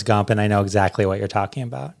of Forrest Gump and I know exactly what you're talking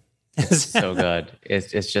about? It's so good.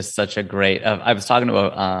 It's just such a great. I was talking to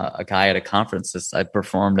a guy at a conference I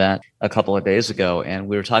performed at a couple of days ago, and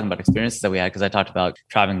we were talking about experiences that we had because I talked about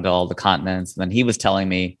traveling to all the continents. And then he was telling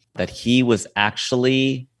me that he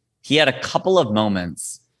had a couple of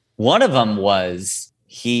moments. One of them was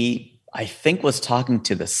I think was talking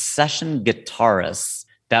to the session guitarist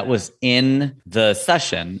that was in the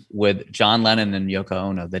session with John Lennon and Yoko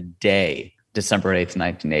Ono the day, December 8th,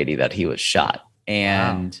 1980, that he was shot.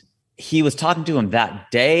 And he was talking to him that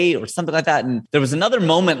day or something like that. And there was another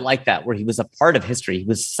moment like that where he was a part of history. He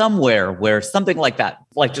was somewhere where something like that,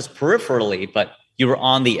 like just peripherally, but you were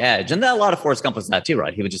on the edge. And a lot of Forrest Gump was that too,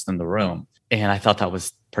 right? He was just in the room. And I thought that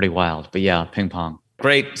was pretty wild. But yeah, ping pong.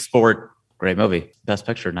 Great sport, great movie. Best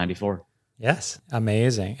Picture, 94. Yes,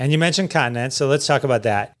 amazing. And you mentioned continents, so let's talk about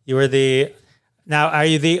that. Now, are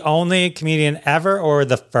you the only comedian ever or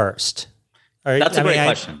the first? That's a great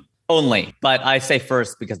question. Only, but I say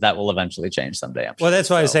first because that will eventually change someday. I'm sure. Well, that's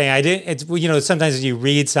what I was saying. Sometimes you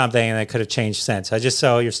read something and it could have changed since.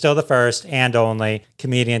 So you're still the first and only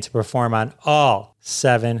comedian to perform on all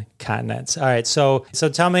 7 continents. All right. So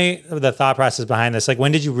tell me the thought process behind this. Like,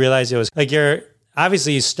 when did you realize it was like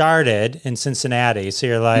obviously you started in Cincinnati. So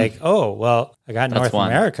you're like, oh, well, I got North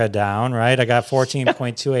America down, right? I got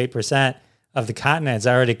 14.28% of the continents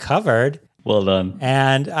already covered. Well done.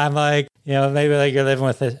 And I'm like, maybe like you're living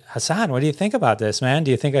with Hassan. What do you think about this, man?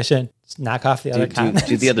 Do you think I should knock off the other continents?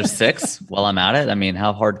 Do the other 6 while I'm at it? I mean,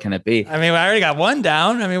 how hard can it be? I mean, I already got 1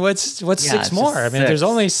 down. I mean, what's 6 more? I mean, there's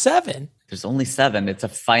only 7. There's only 7. It's a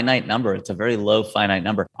finite number. It's a very low finite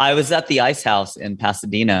number. I was at the Ice House in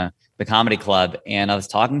Pasadena, the comedy club, and I was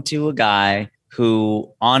talking to a guy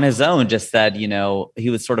who on his own just said, he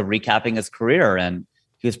was sort of recapping his career and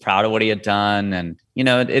he was proud of what he had done. And,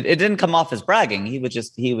 it didn't come off as bragging. He would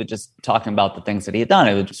just talking about the things that he had done.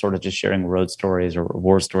 It was sort of just sharing road stories or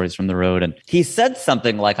war stories from the road. And he said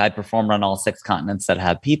something like, I performed on all 6 continents that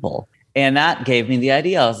had people. And that gave me the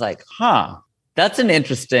idea. I was like, that's an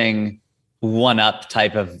interesting one-up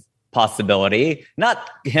type of possibility. Not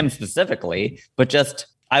him specifically, but just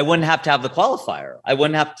I wouldn't have to have the qualifier. I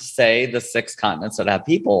wouldn't have to say the 6 continents that have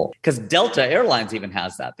people, because Delta Airlines even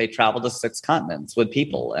has that. They travel to 6 continents with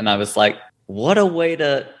people. And I was like, what a way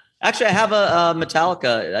to... Actually, I have a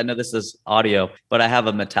Metallica. I know this is audio, but I have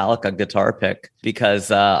a Metallica guitar pick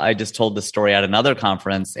because I just told the story at another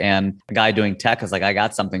conference and a guy doing tech was like, I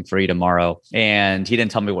got something for you tomorrow. And he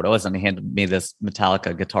didn't tell me what it was. And he handed me this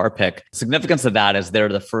Metallica guitar pick. The significance of that is they're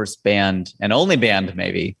the first band and only band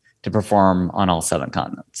maybe to perform on all 7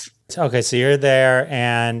 continents. Okay, so you're there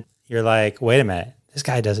and you're like, wait a minute, this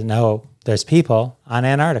guy doesn't know there's people on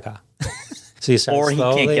Antarctica. So you start or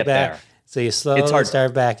slowly he can't get back. there. So you slowly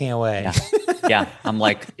start backing away. Yeah. I'm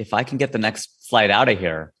like, if I can get the next flight out of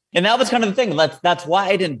here. And that was kind of the thing. That's why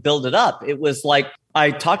I didn't build it up. It was like,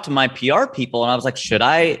 I talked to my PR people and I was like, should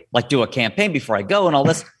I like do a campaign before I go and all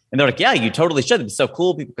this? And they're like, yeah, you totally should. It'd be so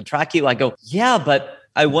cool. People could track you. I go, yeah, but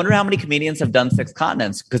I wonder how many comedians have done 6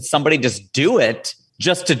 continents. Could somebody just do it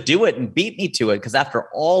just to do it and beat me to it? Because after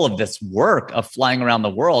all of this work of flying around the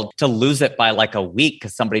world, to lose it by like a week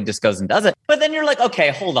because somebody just goes and does it. But then you're like, okay,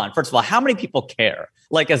 hold on. First of all, how many people care?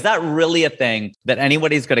 Like, is that really a thing that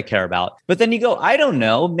anybody's going to care about? But then you go, I don't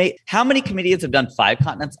know. How many comedians have done 5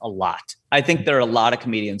 continents? A lot. I think there are a lot of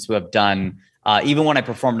comedians who have done, even when I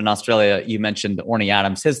performed in Australia, you mentioned Orny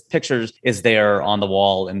Adams. His pictures is there on the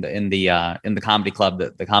wall in the comedy club,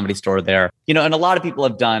 the comedy store there. You know, and a lot of people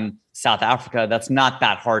have done South Africa. That's not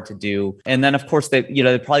that hard to do. And then, of course, they've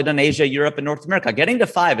probably done Asia, Europe, and North America. Getting to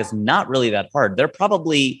 5 is not really that hard. There are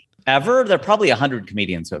probably 100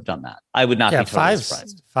 comedians who have done that. I would not be totally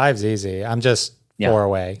surprised. 5's easy. I'm just 4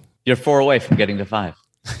 away. You're 4 away from getting to 5.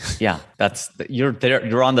 Yeah, you're there.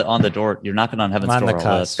 You're on the door. You're knocking on heaven's door. I'm on the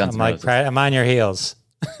cusp. I'm on your heels.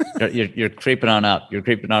 you're creeping on up. You're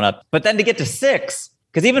creeping on up. But then to get to 6,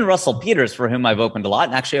 because even Russell Peters, for whom I've opened a lot,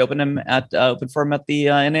 and actually opened for him at the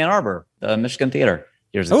in Ann Arbor, the Michigan Theater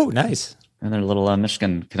years ago. Oh, nice. And their little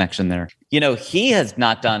Michigan connection there. You know, he has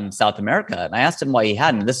not done South America. And I asked him why he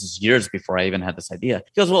hadn't. This is years before I even had this idea.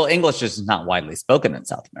 He goes, well, English is not widely spoken in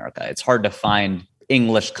South America. It's hard to find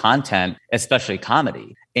English content, especially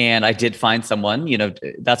comedy. And I did find someone,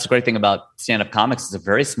 that's the great thing about stand-up comics. It's a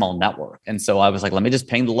very small network. And so I was like, let me just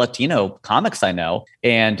ping the Latino comics I know.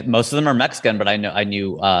 And most of them are Mexican, but I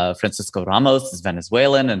knew Francisco Ramos is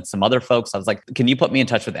Venezuelan and some other folks. I was like, can you put me in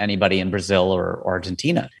touch with anybody in Brazil or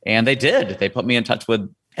Argentina? And they did. They put me in touch with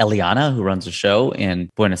Eliana, who runs a show in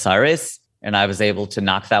Buenos Aires. And I was able to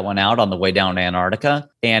knock that one out on the way down to Antarctica.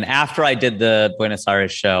 And after I did the Buenos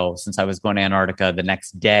Aires show, since I was going to Antarctica the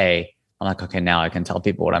next day, I'm like, okay, now I can tell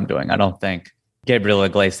people what I'm doing. I don't think Gabriel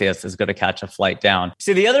Iglesias is going to catch a flight down.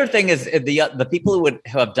 See, the other thing is the people who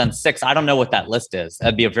have done 6, I don't know what that list is.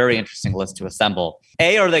 That'd be a very interesting list to assemble.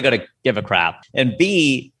 A, are they going to give a crap? And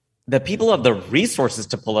B, the people who have the resources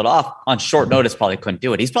to pull it off on short notice probably couldn't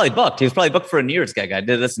do it. He's probably booked. He was probably booked for a New Year's gig. I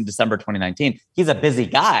did this in December 2019. He's a busy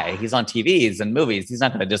guy. He's on TVs and movies. He's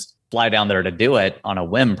not going to just fly down there to do it on a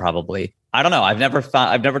whim, probably. I don't know. I've never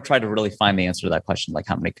tried to really find the answer to that question, like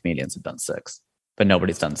how many comedians have done 6, but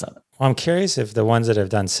nobody's done 7. Well, I'm curious if the ones that have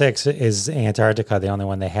done 6, is Antarctica the only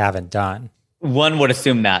one they haven't done? One would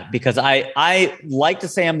assume that, because I like to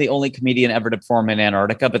say I'm the only comedian ever to perform in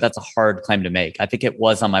Antarctica, but that's a hard claim to make. I think it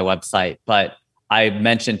was on my website, but I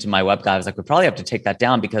mentioned to my web guy, I was like, we probably have to take that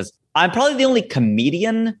down because I'm probably the only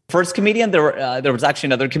first comedian. There was actually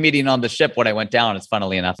another comedian on the ship when I went down. It's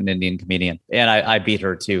funnily enough an Indian comedian. And I beat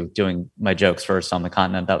her too, doing my jokes first on the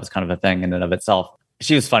continent. That was kind of a thing in and of itself.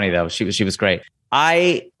 She was funny though. She was great.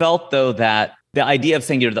 I felt though that the idea of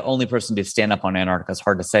saying you're the only person to stand up on Antarctica is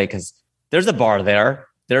hard to say because there's a bar there.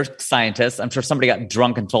 There's scientists. I'm sure somebody got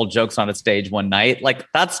drunk and told jokes on a stage one night. Like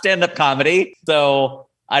that's stand-up comedy. So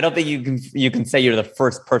I don't think you can say you're the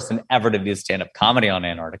first person ever to do stand-up comedy on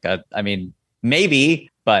Antarctica. I mean, maybe,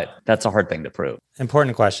 but that's a hard thing to prove.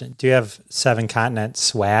 Important question. Do you have 7 continent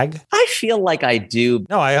swag? I feel like I do.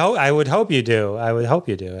 No, I would hope you do. I would hope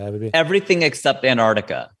you do. Everything except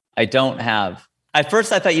Antarctica. I don't have. At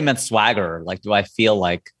first, I thought you meant swagger. Like, do I feel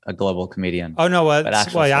like a global comedian? Oh no, well,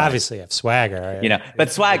 obviously you have swagger.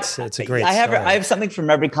 But swag. It's a great. I have something from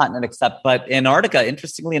every continent except, but Antarctica.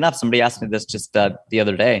 Interestingly enough, somebody asked me this just the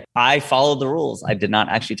other day. I followed the rules. I did not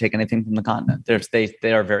actually take anything from the continent.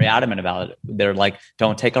 They are very adamant about it. They're like,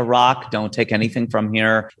 don't take a rock, don't take anything from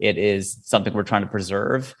here. It is something we're trying to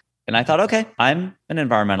preserve. And I thought, okay, I'm an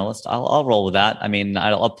environmentalist. I'll roll with that. I mean,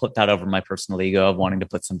 I'll put that over my personal ego of wanting to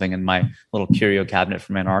put something in my little curio cabinet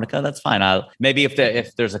from Antarctica. That's fine. Maybe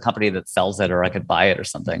if there's a company that sells it or I could buy it or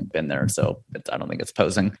something, been there. So I don't think it's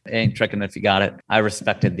posing. It ain't tricking if you got it. I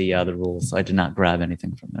respected the rules. So I did not grab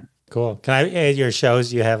anything from there. Cool. Can I add your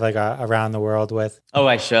shows you have like around the world with? Oh,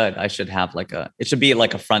 I should have it should be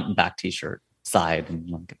like a front and back t-shirt side. And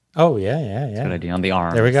like, oh, yeah. Good idea on the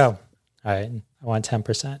arm. There we go. All right. I want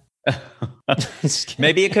 10%.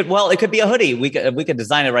 Maybe it could be a hoodie. We could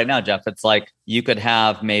design it right now, Jeff. It's like you could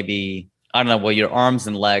have maybe, I don't know, well, your arms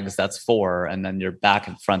and legs, that's 4. And then your back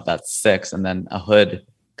and front, that's 6. And then a hood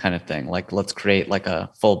kind of thing. Like let's create like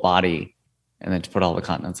a full body and then to put all the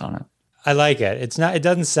continents on it. I like it. It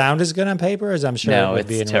doesn't sound as good on paper as I'm sure it would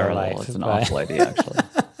be in terrible. Real life. It's an awful idea, actually.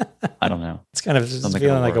 I don't know. It's kind of just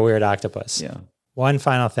feeling like a weird octopus. Yeah. One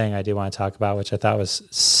final thing I do want to talk about, which I thought was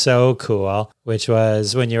so cool, which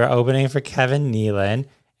was when you were opening for Kevin Nealon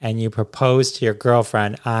and you proposed to your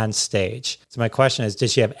girlfriend on stage. So my question is,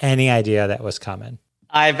 did she have any idea that was coming?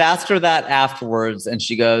 I've asked her that afterwards and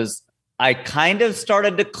she goes, I kind of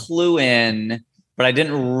started to clue in, but I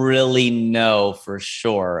didn't really know for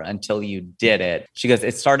sure until you did it. She goes,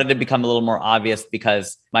 it started to become a little more obvious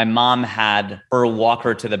because my mom had her walk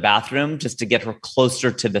her to the bathroom just to get her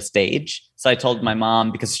closer to the stage. So I told my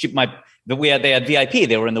mom, because they had VIP,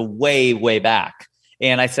 they were in the way back.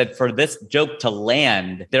 And I said, for this joke to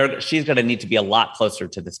land, she's going to need to be a lot closer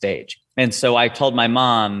to the stage. And so I told my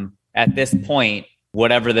mom, at this point,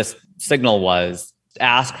 whatever this signal was,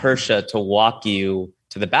 ask Hersha to walk you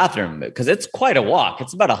to the bathroom, because it's quite a walk.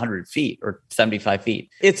 It's about 100 feet or 75 feet.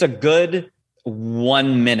 It's a good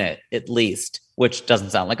 1 minute at least, which doesn't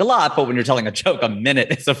sound like a lot, but when you're telling a joke, a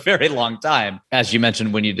minute is a very long time. As you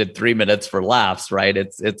mentioned, when you did 3 minutes for laughs, right?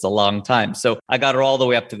 It's a long time. So I got her all the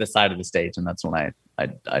way up to the side of the stage, and that's when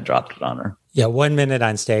I dropped it on her. Yeah, 1 minute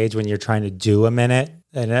on stage when you're trying to do a minute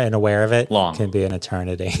and aware of it long can be an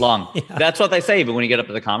eternity. Long. Yeah. That's what they say. But when you get up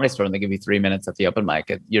to the Comedy Store and they give you 3 minutes at the open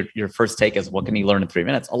mic, your first take is, what can you learn in 3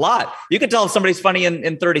 minutes? A lot. You can tell if somebody's funny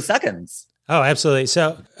in 30 seconds. Oh, absolutely.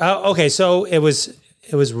 So, okay. So it was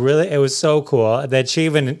so cool that she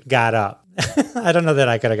even got up. I don't know that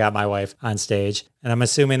I could have got my wife on stage. And I'm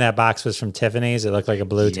assuming that box was from Tiffany's. It looked like a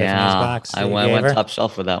blue Tiffany's box. I went top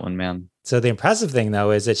shelf with that one, man. So the impressive thing,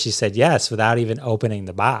 though, is that she said yes without even opening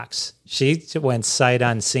the box. She went sight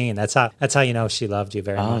unseen. That's how you know she loved you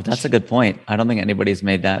very much. Oh, that's a good point. I don't think anybody's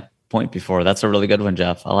made that point before. That's a really good one,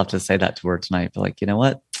 Jeff. I'll have to say that to her tonight. But like, you know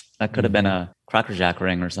what? That could have been a Cracker Jack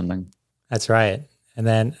ring or something. That's right. And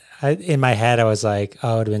then in my head, I was like,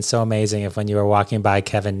 oh, it would have been so amazing if when you were walking by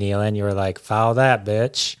Kevin Nealon, you were like, follow that,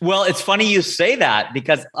 bitch. Well, it's funny you say that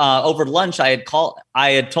because over lunch, I had told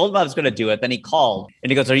him I was going to do it. Then he called and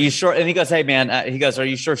he goes, are you sure? And he goes, hey, man, are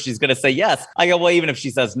you sure she's going to say yes? I go, well, even if she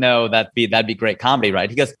says no, that'd be great comedy, right?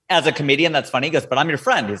 He goes, as a comedian, that's funny. He goes, but I'm your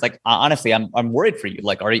friend. He's like, honestly, I'm worried for you.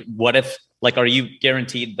 Like, are you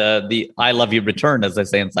guaranteed the I love you return, as they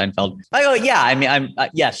say in Seinfeld? I go, yeah. I mean,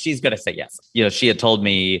 yes, she's going to say yes. You know, she had told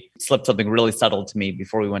me, slipped something really subtle to me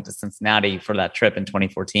before we went to Cincinnati for that trip in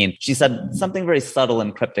 2014. She said something very subtle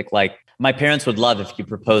and cryptic, like, my parents would love if you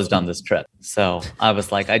proposed on this trip. So I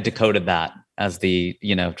was like, I decoded that as the,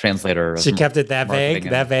 translator. She kept it that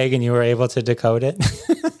vague, and you were able to decode it.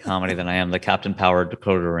 Comedy than I am, the Captain Power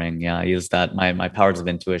decoder ring. Yeah, I used that, my powers of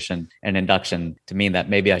intuition and induction to mean that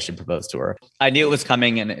maybe I should propose to her. I knew it was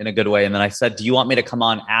coming in a good way. And then I said, do you want me to come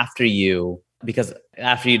on after you? Because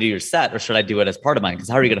after you do your set, or should I do it as part of mine? Because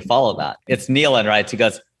how are you going to follow that? It's Nealon, right? So he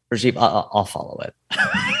goes, Rajiv, I'll follow it.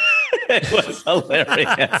 It was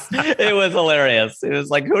hilarious. It was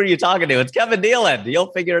like, who are you talking to? It's Kevin Nealon.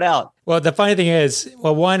 You'll figure it out. Well, the funny thing is,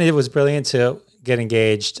 one, it was brilliant to get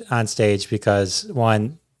engaged on stage because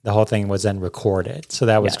one, the whole thing was then recorded. So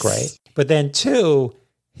that was great. But then two,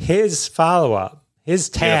 his follow-up, his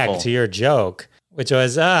tag Beautiful. To your joke, which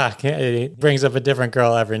was, it brings up a different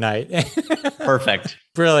girl every night. Perfect.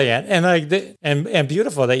 Brilliant. And and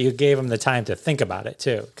beautiful that you gave him the time to think about it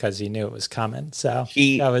too, because he knew it was coming. So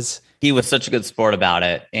he was such a good sport about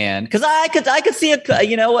it. And because I could see a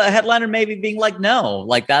headliner maybe being like, no,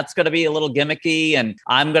 like that's going to be a little gimmicky and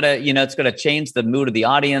I'm going to, it's going to change the mood of the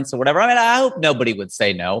audience or whatever. I mean, I hope nobody would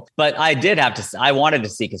say no, but I wanted to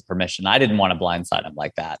seek his permission. I didn't want to blindside him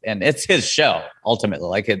like that. And it's his show ultimately,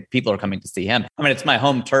 like people are coming to see him. I mean, it's my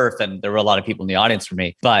home turf and there were a lot of people in the audience for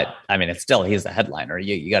me, but I mean, he's the headliner.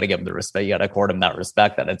 You got to give him the respect. You got to accord him that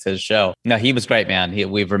respect that it's his show. No, he was great, man.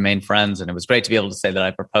 We've remained friends and it was great to be able to say that I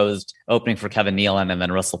proposed opening for Kevin Nealon and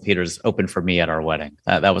then Russell Peters opened for me at our wedding.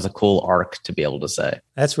 That was a cool arc to be able to say.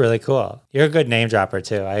 That's really cool. You're a good name dropper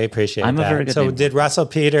too. I appreciate that. I'm a very good name did Russell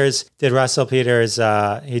Peters,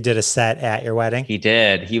 he did a set at your wedding? He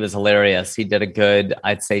did. He was hilarious. He did a good,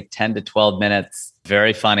 I'd say 10 to 12 minutes.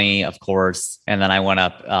 Very funny, of course. And then I went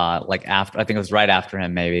up after, I think it was right after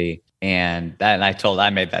him maybe. And I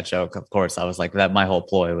made that joke. Of course, I was like that. My whole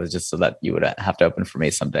ploy was just so that you would have to open for me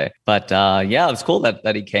someday. But it was cool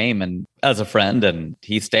that he came and as a friend and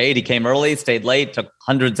he stayed. He came early, stayed late, took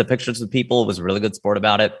hundreds of pictures with people. Was a really good sport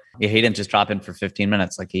about it. He didn't just drop in for 15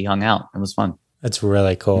 minutes. Like he hung out. It was fun. That's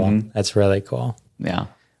really cool. Mm-hmm. That's really cool. Yeah.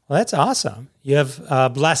 Well, that's awesome. You have a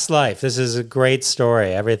blessed life. This is a great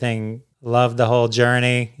story. Everything. Love the whole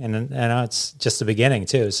journey, and I know it's just the beginning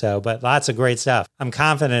too. So, but lots of great stuff. I'm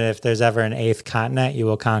confident if there's ever an eighth continent, you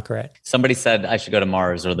will conquer it. Somebody said I should go to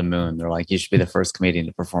Mars or the moon. They're like, you should be the first comedian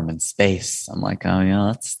to perform in space. I'm like, oh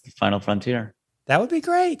yeah, that's the final frontier. That would be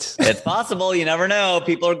great. It's possible. You never know.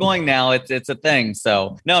 People are going now. It's a thing.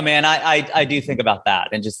 So no, man, I do think about that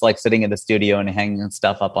and just like sitting in the studio and hanging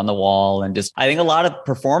stuff up on the wall. And just, I think a lot of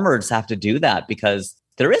performers have to do that because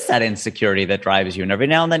there is that insecurity that drives you. And every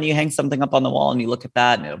now and then you hang something up on the wall and you look at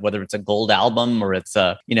that, and whether it's a gold album or it's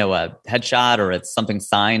a headshot or it's something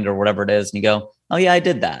signed or whatever it is. And you go, oh yeah, I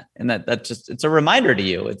did that. And that just, it's a reminder to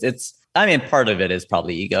you. I mean, part of it is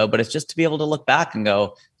probably ego, but it's just to be able to look back and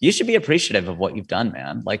go, you should be appreciative of what you've done,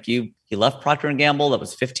 man. Like you left Procter & Gamble. That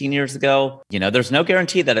was 15 years ago. There's no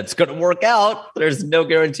guarantee that it's going to work out. There's no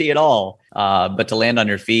guarantee at all. But to land on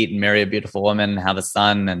your feet and marry a beautiful woman, have a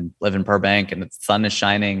son and live in Burbank and the sun is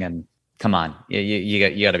shining, and come on,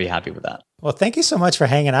 you got to be happy with that. Well, thank you so much for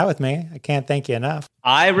hanging out with me. I can't thank you enough.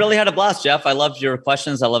 I really had a blast, Jeff. I loved your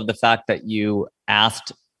questions. I love the fact that you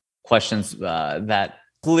asked questions that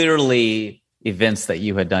clearly evince that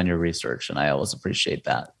you had done your research. And I always appreciate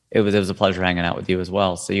that. It was a pleasure hanging out with you as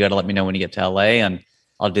well. So you got to let me know when you get to LA, and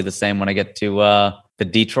I'll do the same when I get to the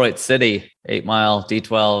Detroit City, 8 Mile,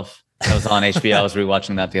 D12. That was on HBO. I was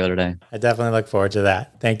rewatching that the other day. I definitely look forward to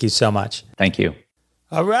that. Thank you so much. Thank you.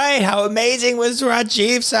 All right. How amazing was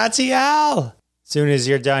Rajiv Satyal? As soon as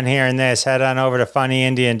you're done hearing this, head on over to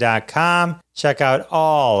funnyndian.com. Check out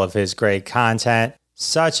all of his great content.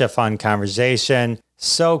 Such a fun conversation.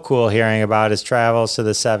 So cool hearing about his travels to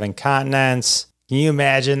the 7 continents. Can you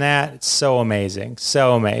imagine that? It's so amazing.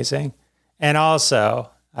 So amazing. And also,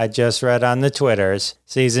 I just read on the Twitters,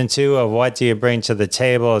 season 2 of What Do You Bring to the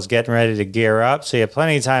Table is getting ready to gear up. So you have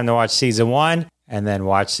plenty of time to watch season 1 and then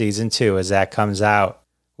watch season 2 as that comes out.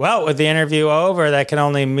 Well, with the interview over, that can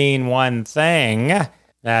only mean one thing.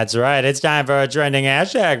 That's right. It's time for a trending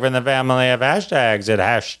hashtag from the family of hashtags at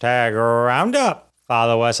hashtag Roundup.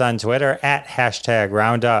 Follow us on Twitter at hashtag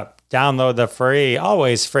Roundup. Download the free,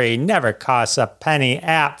 always free, never costs a penny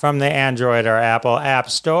app from the Android or Apple app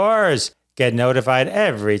stores. Get notified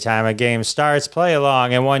every time a game starts, play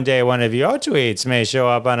along, and one day one of your tweets may show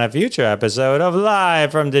up on a future episode of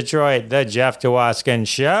Live from Detroit, The Jeff Dwoskin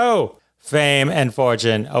Show. Fame and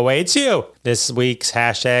fortune awaits you. This week's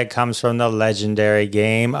hashtag comes from the legendary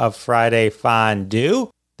game of Friday Fondue.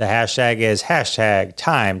 The hashtag is hashtag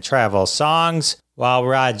time travel songs. While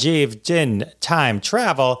Rajiv didn't time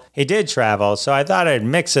travel, he did travel, so I thought I'd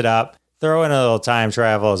mix it up, throw in a little time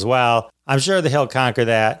travel as well. I'm sure that he'll conquer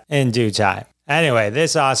that in due time. Anyway,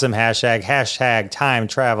 this awesome hashtag, hashtag time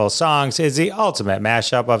travel songs, is the ultimate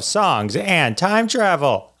mashup of songs and time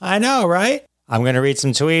travel. I know, right? I'm going to read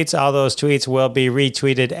some tweets. All those tweets will be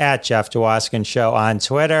retweeted at Jeff Dwoskin Show on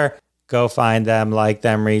Twitter. Go find them, like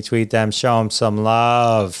them, retweet them, show them some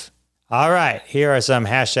love. All right, here are some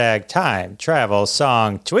hashtag time travel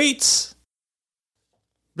song tweets.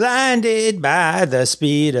 Blinded by the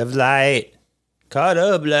speed of light, caught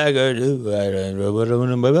up like a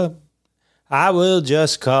do. I will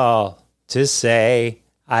just call to say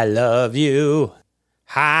I love you.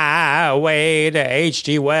 Highway to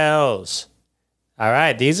H.G. Wells. All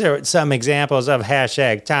right, these are some examples of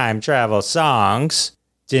hashtag time travel songs.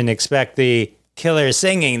 Didn't expect the killer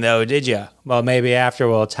singing, though, did you? Well, maybe after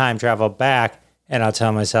we'll time travel back, and I'll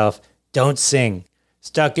tell myself, don't sing.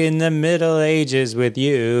 Stuck in the Middle Ages with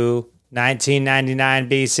you. 1999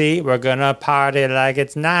 BC, we're gonna party like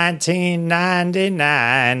it's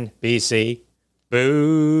 1999 BC.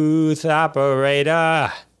 Booth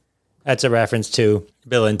operator. That's a reference to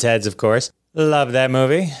Bill and Ted's, of course. Love that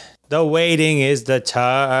movie. The waiting is the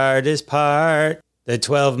hardest part. The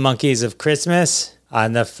 12 Monkeys of Christmas.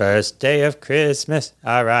 On the first day of Christmas.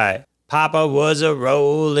 All right. Papa was a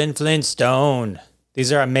rolling Flintstone.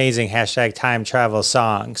 These are amazing hashtag time travel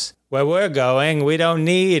songs. Where we're going, we don't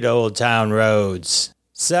need old town roads.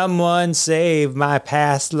 Someone save my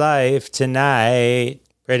past life tonight.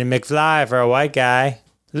 Pretty McFly for a white guy.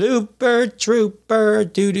 Looper, trooper,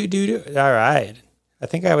 doo-doo-doo-doo. All right. I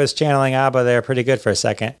think I was channeling ABBA there pretty good for a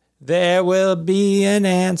second. There will be an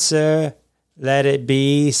answer. Let it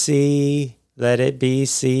be C. Let it be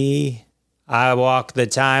C. I walk the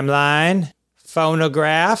timeline.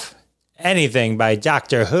 Phonograph. Anything by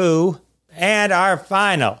Doctor Who. And our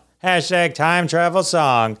final hashtag time travel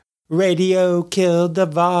song. Radio killed the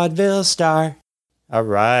vaudeville star. All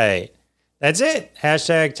right. That's it.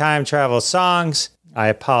 Hashtag time travel songs. I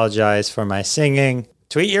apologize for my singing.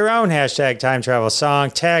 Tweet your own hashtag time travel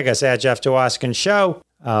song. Tag us at Jeff Dwoskin Show.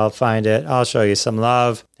 I'll find it. I'll show you some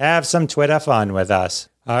love. Have some Twitter fun with us.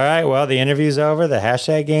 All right, well, the interview's over. The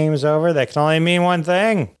hashtag game's over. That can only mean one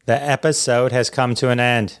thing. The episode has come to an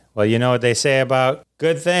end. Well, you know what they say about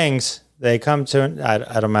good things. They come to an... I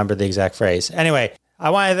don't remember the exact phrase. Anyway,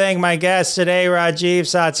 I want to thank my guest today, Rajiv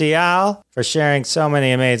Satyal, for sharing so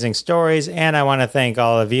many amazing stories. And I want to thank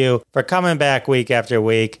all of you for coming back week after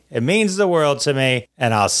week. It means the world to me,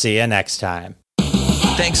 and I'll see you next time.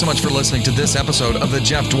 Thanks so much for listening to this episode of The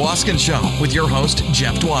Jeff Dwoskin Show with your host,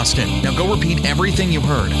 Jeff Dwoskin. Now go repeat everything you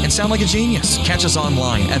heard and sound like a genius. Catch us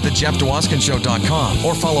online at thejeffdwoskinshow.com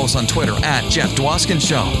or follow us on Twitter at Jeff Dwoskin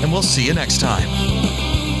Show. And we'll see you next time.